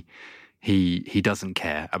 he he doesn't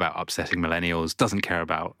care about upsetting millennials, doesn't care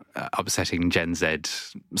about upsetting Gen Z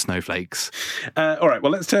snowflakes. All right,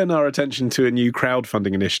 well, let's turn our attention to a new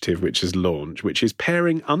crowdfunding initiative which has launched, which is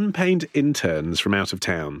pairing unpaid interns from out of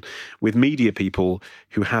town with media people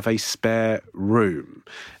who have a spare room.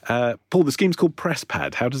 Paul, the scheme's called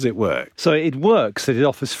PressPad. How does it work? So it works that it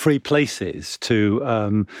offers free places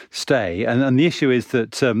to stay. And the issue is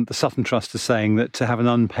that the Sutton Trust is saying that to have an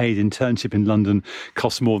unpaid internship in London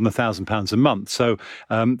costs more than £1,000 a month. So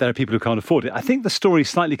there are people who can't afford it. I think the story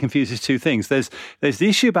slightly confuses two things. There's the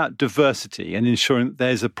issue about diversity and ensuring that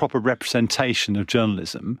there's a proper representation of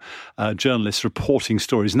journalism, journalists reporting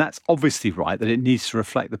stories. And that's obviously right, that it needs to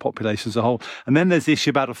reflect the population as a whole. And then there's the issue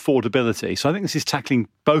about affordability. So I think this is tackling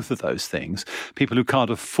both of those things, people who can't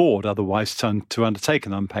afford otherwise to undertake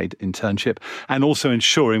an unpaid internship, and also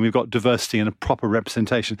ensuring we've got diversity and a proper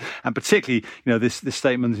representation. And particularly, this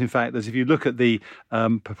statement, in fact, that if you look at the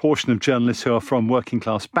proportion of journalists who are from working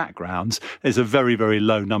class backgrounds, there's a very, very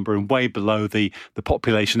low number and way below the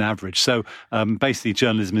population average. So basically,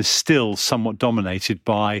 journalism is still somewhat dominated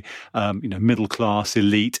by, middle class,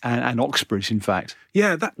 elite and Oxbridge, in fact.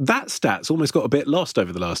 Yeah, that stat's almost got a bit lost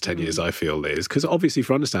over the last 10 years, I feel, Liz, because obviously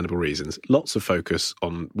for understandable reasons, lots of focus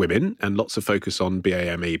on women and lots of focus on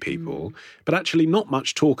BAME people, but actually not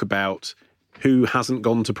much talk about who hasn't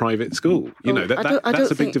gone to private school.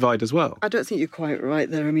 That's a big divide as well. I don't think you're quite right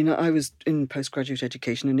there. I mean, I was in postgraduate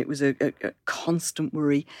education and it was a constant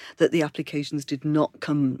worry that the applications did not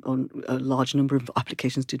come on, a large number of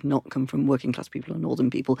applications did not come from working class people or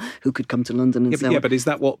northern people who could come to London and so on. Yeah, but is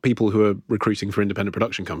that what people who are recruiting for independent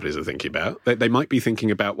production companies are thinking about? They might be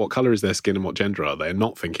thinking about what colour is their skin and what gender are they, and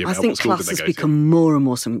not thinking about what school did they go to. I think class has become more and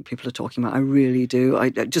more something people are talking about. I really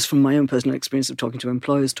do. Just from my own personal experience of talking to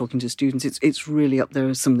employers, talking to students, it's really up there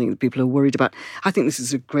as something that people are worried about. I think this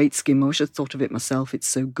is a great scheme. I wish I'd thought of it myself. It's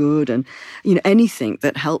so good. And, anything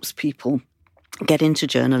that helps people get into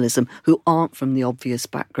journalism who aren't from the obvious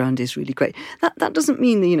background is really great. That doesn't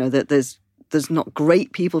mean, that there's not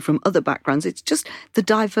great people from other backgrounds. It's just the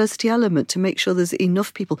diversity element to make sure there's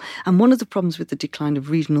enough people. And one of the problems with the decline of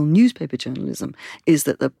regional newspaper journalism is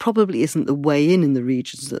that there probably isn't the way in the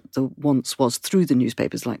regions that there once was through the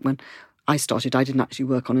newspapers. Like when I started, I didn't actually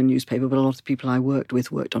work on a newspaper, but a lot of the people I worked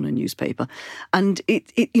with worked on a newspaper. And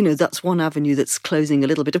that's one avenue that's closing a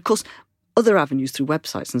little bit. Of course, other avenues through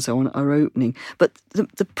websites and so on are opening. But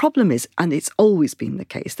the problem is, and it's always been the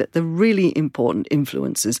case, that the really important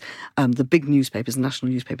influencers, the big newspapers,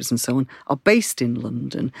 national newspapers and so on, are based in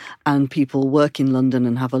London, and people work in London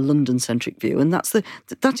and have a London-centric view. And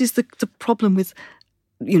that is the problem with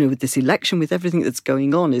with this election, with everything that's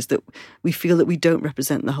going on, is that we feel that we don't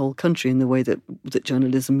represent the whole country in the way that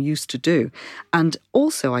journalism used to do. And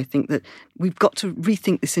also, I think that we've got to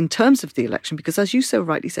rethink this in terms of the election, because as you so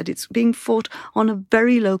rightly said, it's being fought on a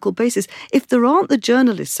very local basis. If there aren't the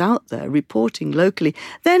journalists out there reporting locally,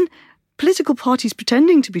 then political parties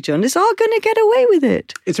pretending to be journalists are going to get away with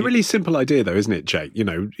it. It's a really simple idea, though, isn't it, Jake?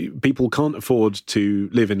 People can't afford to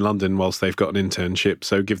live in London whilst they've got an internship,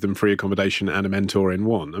 so give them free accommodation and a mentor in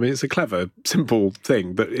one. I mean, it's a clever, simple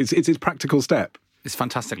thing, but it's a practical step. It's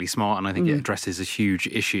fantastically smart, and I think it addresses a huge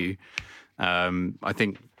issue. I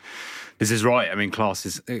think this is right. I mean, class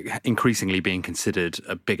is increasingly being considered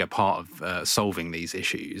a bigger part of solving these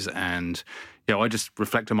issues. And, I just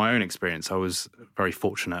reflect on my own experience. I was very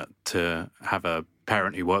fortunate to have a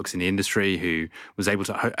parent who works in the industry who was able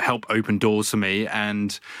to help open doors for me.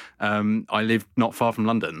 And I lived not far from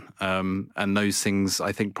London. And those things,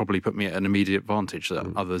 I think, probably put me at an immediate advantage that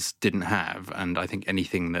others didn't have. And I think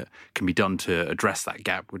anything that can be done to address that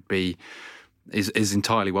gap is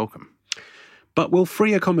entirely welcome. But will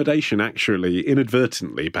free accommodation actually,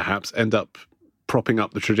 inadvertently perhaps, end up propping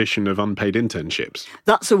up the tradition of unpaid internships?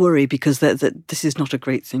 That's a worry, because this is not a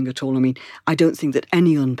great thing at all. I mean, I don't think that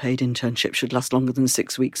any unpaid internship should last longer than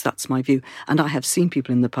 6 weeks. That's my view. And I have seen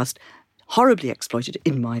people in the past horribly exploited,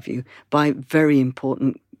 in my view, by very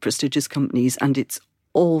important, prestigious companies, and it's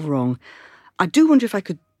all wrong. I do wonder if I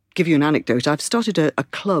could give you an anecdote. I've started a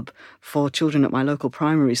club for children at my local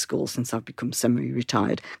primary school since I've become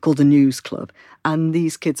semi-retired, called the News Club. And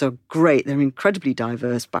these kids are great. They're incredibly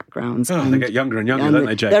diverse backgrounds. Oh, they get younger and younger, don't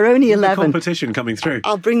they, Jake? They're only 11. The competition coming through.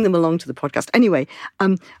 I'll bring them along to the podcast. Anyway,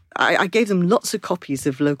 I gave them lots of copies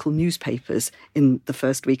of local newspapers in the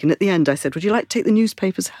first week. And at the end, I said, would you like to take the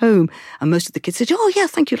newspapers home? And most of the kids said, oh, yeah,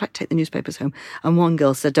 thank you. I'd like to take the newspapers home. And one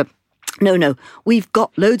girl said, no, we've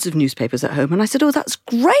got loads of newspapers at home. And I said, oh, that's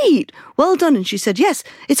great. Well done. And she said, yes,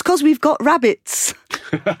 it's because we've got rabbits.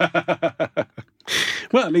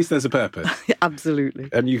 Well, at least there's a purpose. Absolutely.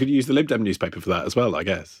 And you could use the Lib Dem newspaper for that as well, I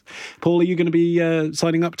guess. Paul, are you going to be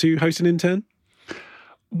signing up to host an intern?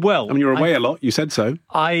 Well, I mean, you're away a lot. You said so.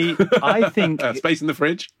 I think space in the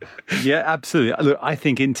fridge. Yeah, absolutely. Look, I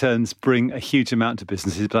think interns bring a huge amount to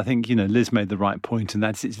businesses, but I think Liz made the right point, and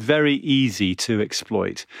that's it's very easy to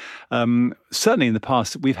exploit. Certainly, in the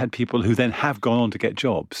past, we've had people who then have gone on to get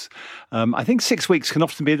jobs. I think 6 weeks can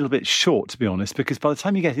often be a little bit short, to be honest, because by the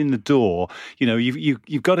time you get in the door,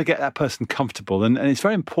 you've got to get that person comfortable, and it's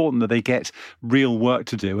very important that they get real work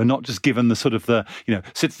to do and not just given the sort of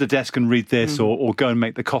sit at the desk and read this or go and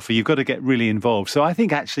make the coffee. You've got to get really involved. So I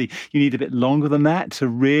think actually you need a bit longer than that to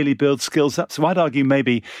really build skills up. So I'd argue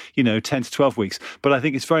maybe 10 to 12 weeks. But I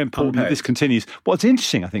think it's very important that this continues. What's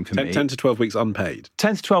interesting, I think, for me... 10 to 12 weeks unpaid.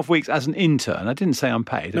 10 to 12 weeks as an intern. I didn't say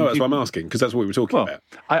unpaid. No, that's what I'm asking, because that's what we were talking about.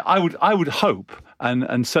 I would hope,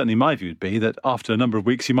 and certainly my view would be, that after a number of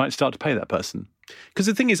weeks you might start to pay that person. Because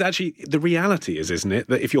the thing is, actually, the reality is, isn't it,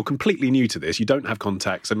 that if you're completely new to this, you don't have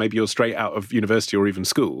contacts, and maybe you're straight out of university or even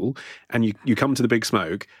school, and you come to the big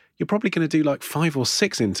smoke, you're probably going to do like 5 or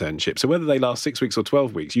 6 internships. So whether they last 6 weeks or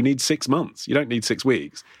 12 weeks, you need 6 months. You don't need 6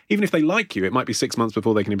 weeks. Even if they like you, it might be 6 months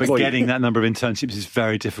before they can employ you. But getting that number of internships is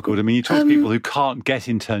very difficult. I mean, you talk to people who can't get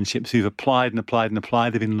internships, who've applied and applied and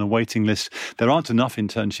applied. They've been on a waiting list. There aren't enough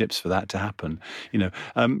internships for that to happen.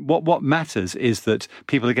 What matters is that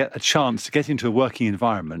people get a chance to get into a working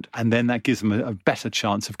environment, and then that gives them a better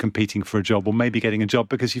chance of competing for a job or maybe getting a job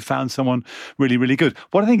because you found someone really, really good.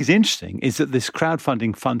 What I think is interesting is that this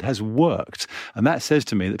crowdfunding fund has worked, and that says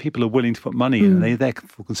to me that people are willing to put money in, and they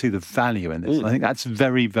therefore can see the value in this. I think that's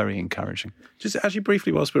very, very encouraging. Just actually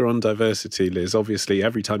briefly, whilst we're on diversity, Liz, obviously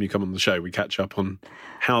every time you come on the show, we catch up on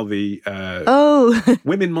how the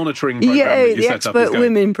women monitoring program that you the set Expert up is going.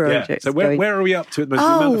 Women Project. Yeah. So where are we up to at the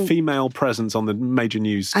moment? The amount of female presence on the major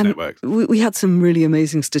news networks? We had some really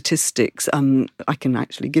amazing statistics. I can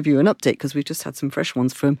actually give you an update because we just had some fresh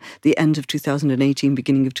ones from the end of 2018,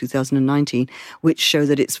 beginning of 2019, which show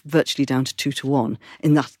that it's virtually down to 2 to 1.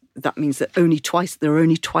 In that means that there are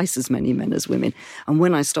only twice as many men as women. And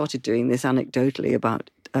when I started doing this anecdotally about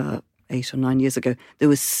 8 or 9 years ago, there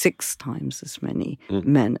were 6 times as many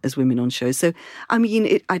men as women on shows. So, I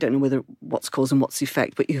mean, I don't know what's cause and what's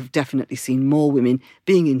effect, but you've definitely seen more women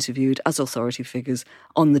being interviewed as authority figures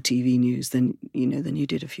on the TV news than you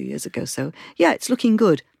did a few years ago. So, yeah, it's looking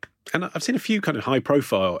good. And I've seen a few kind of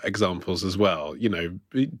high-profile examples as well.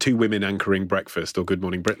 2 women anchoring breakfast or Good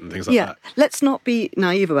Morning Britain, things like that. Yeah, let's not be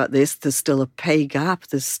naive about this. There's still a pay gap.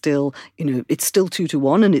 There's still, it's still 2 to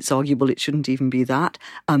 1, and it's arguable it shouldn't even be that.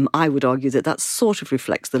 I would argue that sort of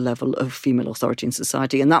reflects the level of female authority in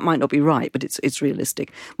society, and that might not be right, but it's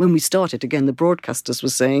realistic. When we started, again, the broadcasters were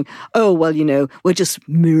saying, oh, well, we're just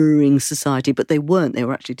mirroring society, but they weren't. They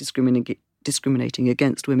were actually discriminating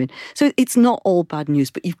against women. So it's not all bad news,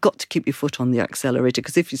 but you've got to keep your foot on the accelerator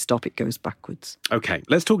because if you stop, it goes backwards. OK,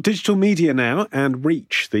 let's talk digital media now. And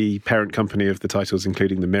Reach, the parent company of the titles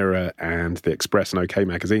including The Mirror and The Express and OK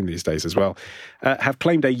Magazine these days as well, have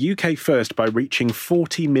claimed a UK first by reaching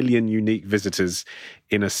 40 million unique visitors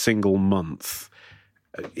in a single month.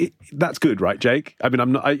 That's good, right, Jake? I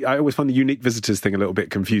mean, I always find the unique visitors thing a little bit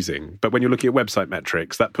confusing, but when you're looking at website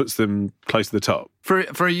metrics, that puts them close to the top. For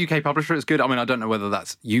a UK publisher, it's good. I mean, I don't know whether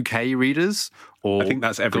that's UK readers or I think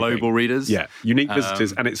that's everything. Global readers. Yeah, unique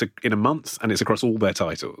visitors, and it's in a month, and it's across all their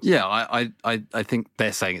titles. Yeah, I think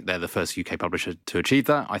they're saying they're the first UK publisher to achieve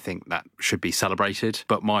that. I think that should be celebrated.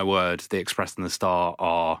 But my word, The Express and The Star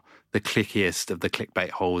are the clickiest of the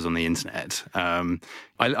clickbait holes on the internet. I mean,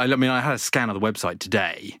 I had a scan of the website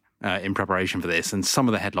today in preparation for this, and some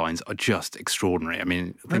of the headlines are just extraordinary. I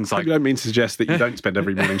mean, things like... I don't mean to suggest that you don't spend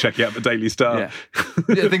every morning checking out the Daily Star.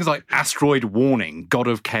 Yeah, things like asteroid warning, God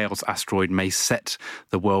of Chaos asteroid may set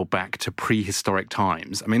the world back to prehistoric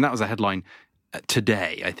times. I mean, that was a headline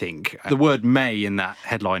today, I think. The word may in that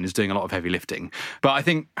headline is doing a lot of heavy lifting. But I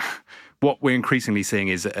think... what we're increasingly seeing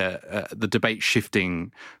is the debate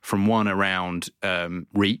shifting from one around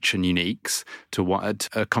reach and uniques to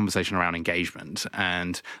a conversation around engagement.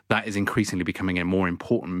 And that is increasingly becoming a more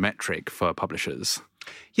important metric for publishers.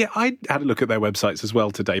 Yeah, I had a look at their websites as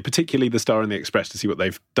well today, particularly the Star and the Express, to see what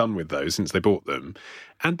they've done with those since they bought them.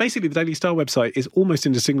 And basically, the Daily Star website is almost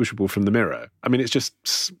indistinguishable from the Mirror. I mean, it's just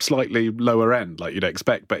slightly lower end, like you'd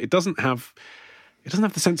expect, but it doesn't have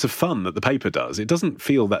the sense of fun that the paper does. It doesn't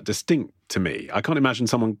feel that distinct to me. I can't imagine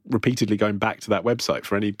someone repeatedly going back to that website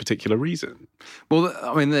for any particular reason. Well,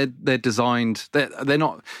 I mean, they're designed... They're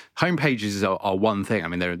not... Homepages are one thing. I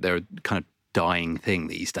mean, they're a kind of dying thing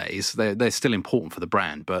these days. They're still important for the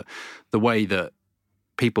brand, but the way that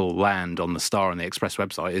people land on the Star and the Express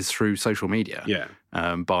website is through social media. Yeah.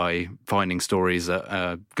 By finding stories that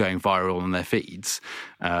are going viral on their feeds.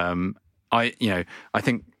 I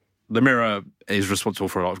think the Mirror is responsible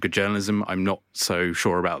for a lot of good journalism. I'm not so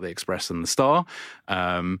sure about the Express and the Star,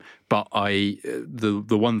 but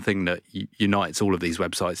the one thing that unites all of these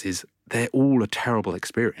websites is they're all a terrible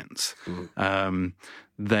experience.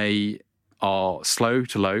 They are slow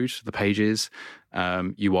to load the pages.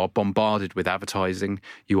 You are bombarded with advertising.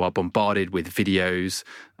 You are bombarded with videos,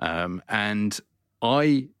 and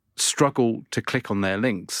I struggle to click on their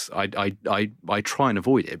links. I try and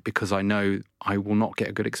avoid it because I know I will not get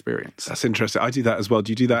a good experience. That's interesting. I do that as well.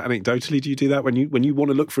 Do you do that anecdotally? Do you do that when you want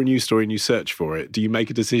to look for a news story and you search for it? Do you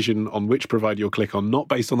make a decision on which provider you'll click on, not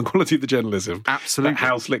based on the quality of the journalism? Absolutely. But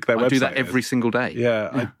how slick their website is? I do that every single day.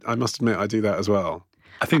 Yeah, I must admit I do that as well.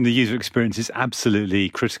 I think the user experience is absolutely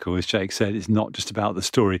critical, as Jake said. It's not just about the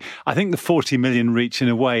story. I think the 40 million reach, in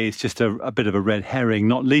a way, is just a bit of a red herring,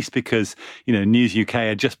 not least because, News UK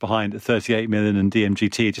are just behind at 38 million and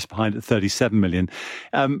DMGT are just behind at 37 million.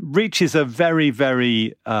 Reach is a very,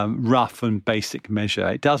 very rough and basic measure.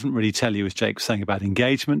 It doesn't really tell you, as Jake was saying, about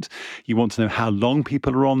engagement. You want to know how long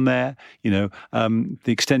people are on there, the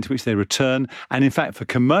extent to which they return. And in fact, for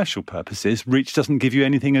commercial purposes, Reach doesn't give you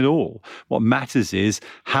anything at all. What matters is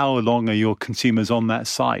how long are your consumers on that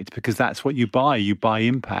site? Because that's what you buy. You buy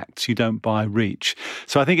impacts. You don't buy reach.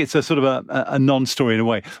 So I think it's a sort of a non-story in a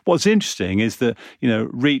way. What's interesting is that,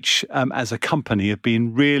 Reach as a company have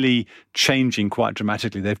been really changing quite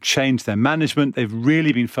dramatically. They've changed their management. They've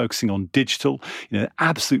really been focusing on digital,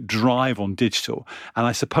 absolute drive on digital. And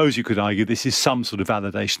I suppose you could argue this is some sort of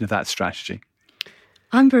validation of that strategy.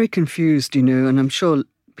 I'm very confused, and I'm sure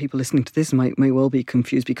people listening to this might well be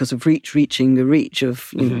confused because of reaching the reach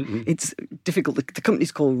of, it's difficult. The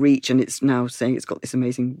company's called Reach and it's now saying it's got this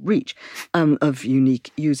amazing reach of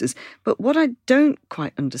unique users. But what I don't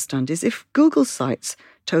quite understand is if Google sites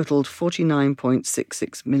totaled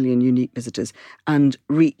 49.66 million unique visitors and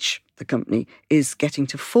Reach, the company, is getting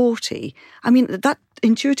to 40, that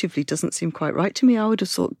intuitively doesn't seem quite right to me. I would have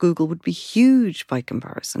thought Google would be huge by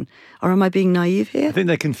comparison. Or am I being naive here? I think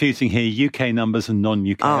they're confusing here UK numbers and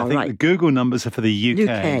non-UK. I think the Google numbers are for the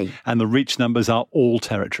UK. And the Reach numbers are all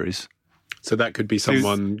territories. So that could be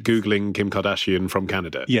someone Googling Kim Kardashian from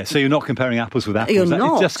Canada. Yeah, so you're not comparing apples with apples. You're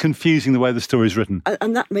not. It's just confusing the way the story's written.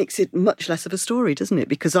 And that makes it much less of a story, doesn't it?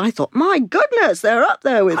 Because I thought, my goodness, they're up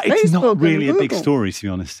there with Facebook. It's not really and a big story, to be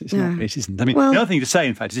honest. It isn't. The other thing to say,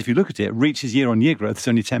 in fact, is if you look at it, Reach's year-on-year growth is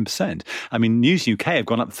only 10%. News UK have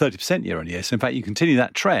gone up 30% year-on-year. So, in fact, you continue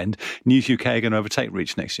that trend, News UK are going to overtake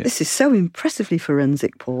Reach next year. This is so impressively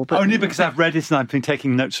forensic, Paul. But only because I've read it and I've been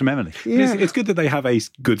taking notes from Emily. Yeah. It's good that they have a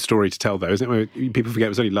good story to tell, though, isn't it? People forget it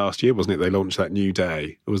was only last year, wasn't it? They launched that new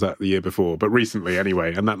day. Or was that the year before? But recently,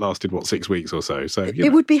 anyway, and that lasted, 6 weeks or so. So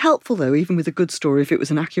it would be helpful, though, even with a good story, if it was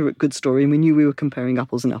an accurate good story and we knew we were comparing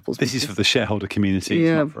apples and apples. This is for the shareholder community,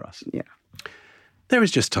 it's not for us. Yeah. There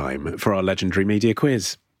is just time for our legendary media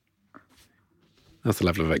quiz. That's the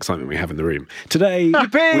level of excitement we have in the room. Today,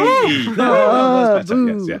 that's better.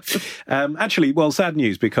 Yes, yeah. Actually, sad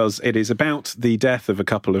news because it is about the death of a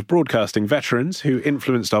couple of broadcasting veterans who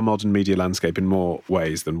influenced our modern media landscape in more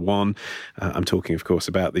ways than one. I'm talking, of course,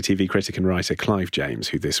 about the TV critic and writer Clive James,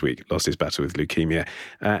 who this week lost his battle with leukemia,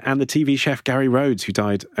 and the TV chef Gary Rhodes, who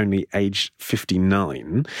died only aged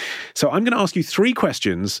 59. So I'm going to ask you 3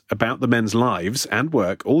 questions about the men's lives and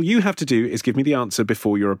work. All you have to do is give me the answer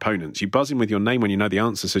before your opponents. You buzz in with your name when you know the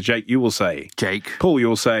answer. So, Jake, you will say... Jake. Paul,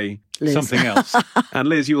 you'll say... Liz. Something else. And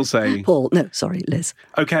Liz, you'll say... Paul. No, sorry, Liz.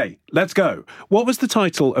 OK, let's go. What was the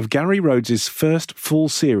title of Gary Rhodes' first full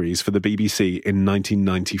series for the BBC in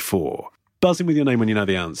 1994? Buzz in with your name when you know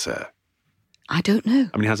the answer. I don't know.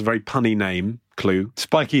 It has a very punny name. Clue.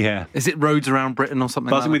 Spiky hair. Is it Roads Around Britain or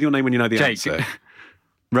something Buzz in like with your name when you know the Jake. answer.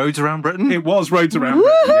 Roads Around Britain? It was Roads Around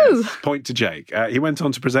Britain, yes. Point to Jake. He went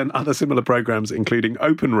on to present other similar programmes, including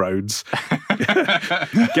Open Roads,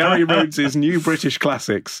 Gary Rhodes' New British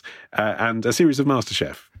Classics, and a series of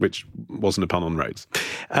MasterChef, which wasn't a pun on Rhodes.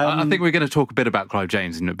 I think we're going to talk a bit about Clive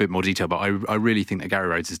James in a bit more detail, but I really think that Gary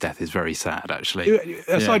Rhodes' death is very sad, actually.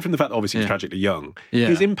 Aside from the fact that obviously he's tragically young,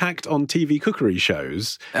 his impact on TV cookery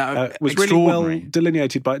shows was really well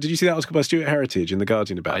delineated by... Did you see that article by Stuart Heritage in The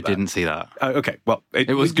Guardian about that? I didn't see that. Oh, OK, well...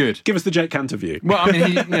 It was good. Give us the Jake Cantor view. Well,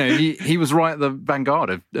 he was right at the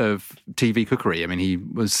vanguard of TV cookery. He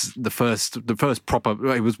was the first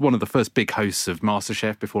proper... He was one of the first big hosts of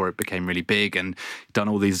MasterChef before it became really big and done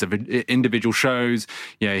all these individual shows.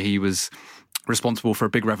 He was responsible for a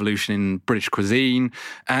big revolution in British cuisine.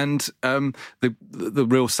 And the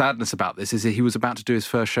real sadness about this is that he was about to do his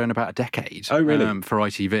first show in about a decade. Oh, really? For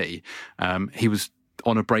ITV. He was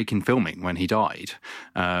on a break in filming when he died.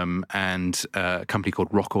 And a company called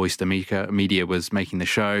Rock Oyster Media was making the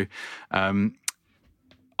show.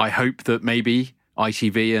 I hope that maybe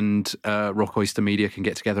ITV and Rock Oyster Media can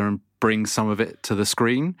get together and bring some of it to the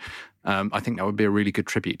screen. I think that would be a really good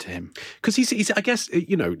tribute to him. Because he's, I guess,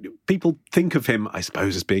 people think of him, I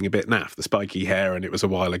suppose, as being a bit naff, the spiky hair, and it was a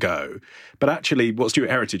while ago. But actually, what Stuart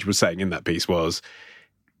Heritage was saying in that piece was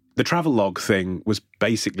the travelogue thing was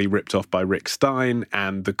basically ripped off by Rick Stein,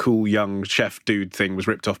 and the cool young chef dude thing was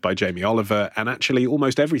ripped off by Jamie Oliver, and actually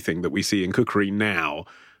almost everything that we see in cookery now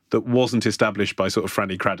that wasn't established by sort of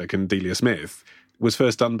Franny Craddock and Delia Smith was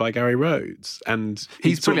first done by Gary Rhodes. And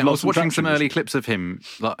he's brilliant. I was watching some early clips of him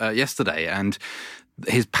yesterday, and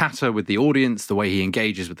his patter with the audience, the way he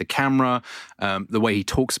engages with the camera, the way he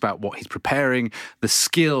talks about what he's preparing, the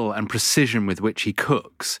skill and precision with which he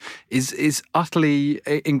cooks is utterly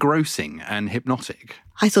engrossing and hypnotic.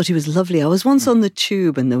 I thought he was lovely. I was once on the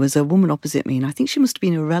tube and there was a woman opposite me, and I think she must have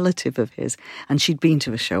been a relative of his, and she'd been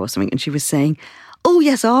to a show or something, and she was saying, "Oh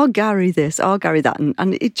yes, I'll Gary this, I'll Gary that,"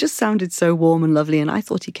 and it just sounded so warm and lovely, and I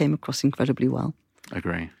thought he came across incredibly well.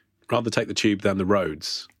 Agree. Rather take the tube than the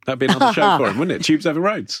roads. That'd be another show for him, wouldn't it? Tubes over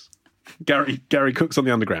roads. Gary cooks on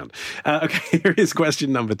the underground. Okay, here is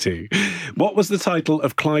question number 2. What was the title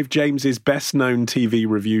of Clive James's best-known TV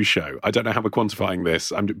review show? I don't know how we're quantifying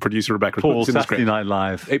this. I'm producer Rebecca. Paul, Saturday Night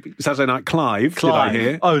Live. Saturday Night Clive. Did I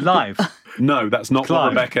hear? Oh, live. No, that's not Clive. what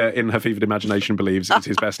Rebecca, in her fevered imagination, believes is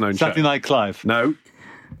his best-known show. Saturday Night Clive. No.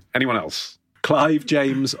 Anyone else? Clive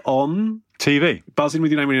James on TV. Buzz in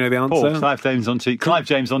with your name when you know the answer. Paul, Clive James on TV. Clive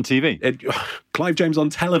James on TV. Clive James on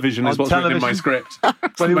television is what's written in my script.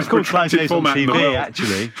 Well, it was called Clive James on TV,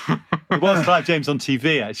 actually. It was Clive James on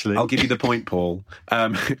TV, actually. I'll give you the point, Paul.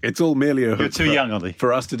 It's all merely a hook. You're too young, Ollie.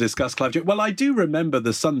 For us to discuss Clive James. Well, I do remember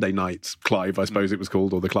the Sunday night Clive, I suppose it was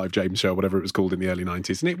called, or the Clive James show, whatever it was called in the early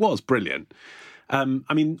 90s, and it was brilliant.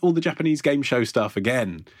 I mean, all the Japanese game show stuff,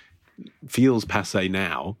 again, feels passé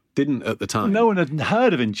now. Didn't at the time. No one had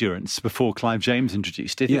heard of Endurance before Clive James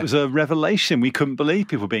introduced it. Yeah. It was a revelation. We couldn't believe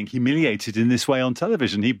people being humiliated in this way on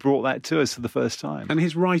television. He brought that to us for the first time. And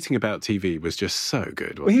his writing about TV was just so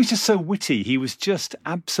good. Well, he was just so witty. He was just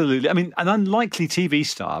absolutely, I mean, an unlikely TV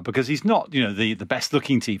star, because he's not, the best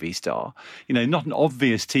looking TV star, not an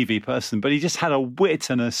obvious TV person, but he just had a wit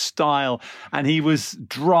and a style, and he was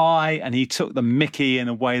dry, and he took the mickey in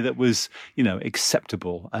a way that was,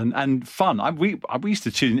 acceptable and fun. We used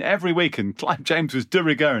to tune in every week, and Clive James was de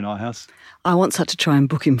rigueur in our house. I once had to try and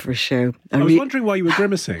book him for a show. I was wondering why you were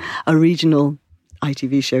grimacing. A regional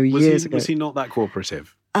ITV show years ago. Was he not that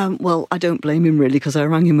cooperative? Well, I don't blame him really, because I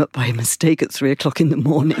rang him up by mistake at 3:00 in the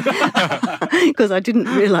morning because I didn't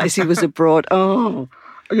realise he was abroad. Oh,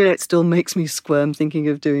 it still makes me squirm thinking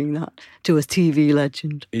of doing that to a TV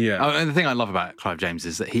legend. Yeah. And the thing I love about Clive James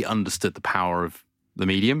is that he understood the power of the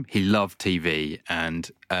medium. He loved TV and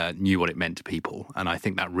knew what it meant to people. And I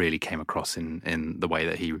think that really came across in the way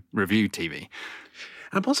that he reviewed TV.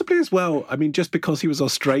 And possibly as well, just because he was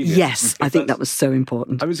Australian. Yes, I think that was so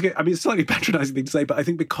important. It's a slightly patronising thing to say, but I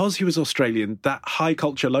think because he was Australian, that high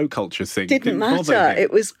culture, low culture thing didn't matter. Bother him.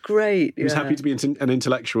 It was great. He was happy to be an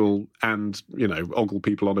intellectual and, ogle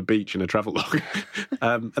people on a beach in a travelogue.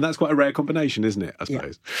 And that's quite a rare combination, isn't it, I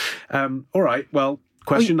suppose? Yeah. All right, well,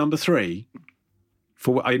 question number 3.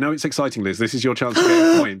 I know it's exciting, Liz. This is your chance to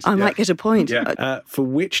get a point. I might get a point. Yeah. For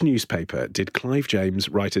which newspaper did Clive James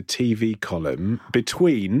write a TV column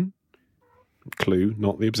between, clue,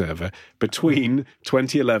 not the Observer, between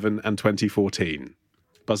 2011 and 2014?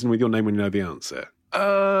 Buzz in with your name when you know the answer.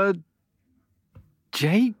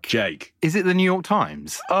 Jake. Is it the New York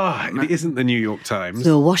Times? It isn't the New York Times.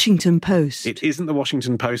 The Washington Post. It isn't the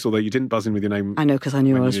Washington Post, although you didn't buzz in with your name. I know, because I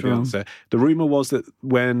knew I was wrong. The rumour was that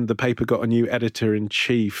when the paper got a new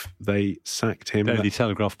editor-in-chief, they sacked him. Daily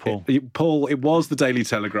Telegraph, Paul. Paul, it was the Daily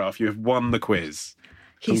Telegraph. You have won the quiz.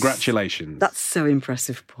 Congratulations. That's so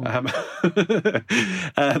impressive, Paul. That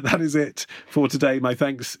is it for today. My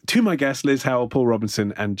thanks to my guests, Liz Howell, Paul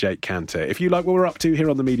Robinson and Jake Cantor. If you like what we're up to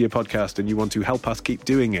here on the Media Podcast and you want to help us keep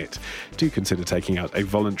doing it, do consider taking out a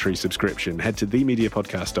voluntary subscription. Head to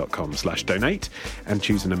themediapodcast.com/donate and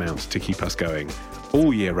choose an amount to keep us going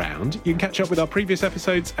all year round. You can catch up with our previous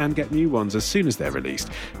episodes and get new ones as soon as they're released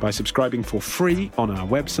by subscribing for free on our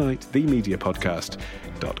website,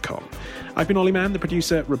 themediapodcast.com. I've been Ollie Mann, the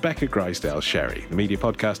producer, Rebecca Grisdale-Sherry. The Media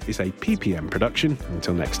Podcast is a PPM production.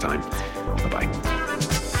 Until next time, bye-bye.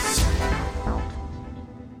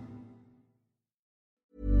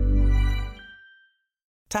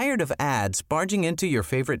 Tired of ads barging into your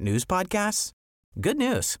favorite news podcasts? Good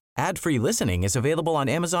news. Ad-free listening is available on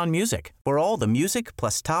Amazon Music for all the music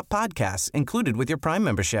plus top podcasts included with your Prime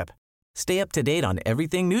membership. Stay up to date on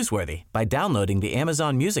everything newsworthy by downloading the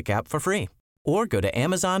Amazon Music app for free or go to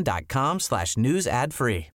amazon.com/news ad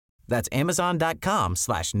free. That's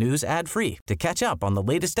amazon.com/news ad free to catch up on the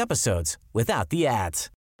latest episodes without the ads.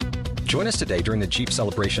 Join us today during the Jeep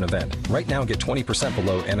Celebration event. Right now, get 20%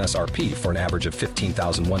 below MSRP for an average of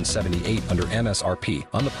 $15,178 under MSRP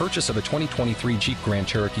on the purchase of a 2023 Jeep Grand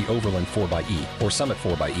Cherokee Overland 4xE or Summit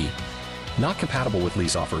 4xE. Not compatible with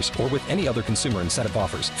lease offers or with any other consumer incentive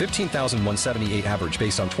offers. $15,178 average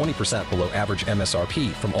based on 20% below average MSRP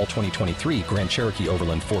from all 2023 Grand Cherokee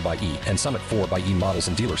Overland 4xE and Summit 4xE models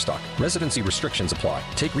in dealer stock. Residency restrictions apply.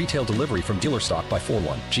 Take retail delivery from dealer stock by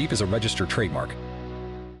 4/1. Jeep is a registered trademark.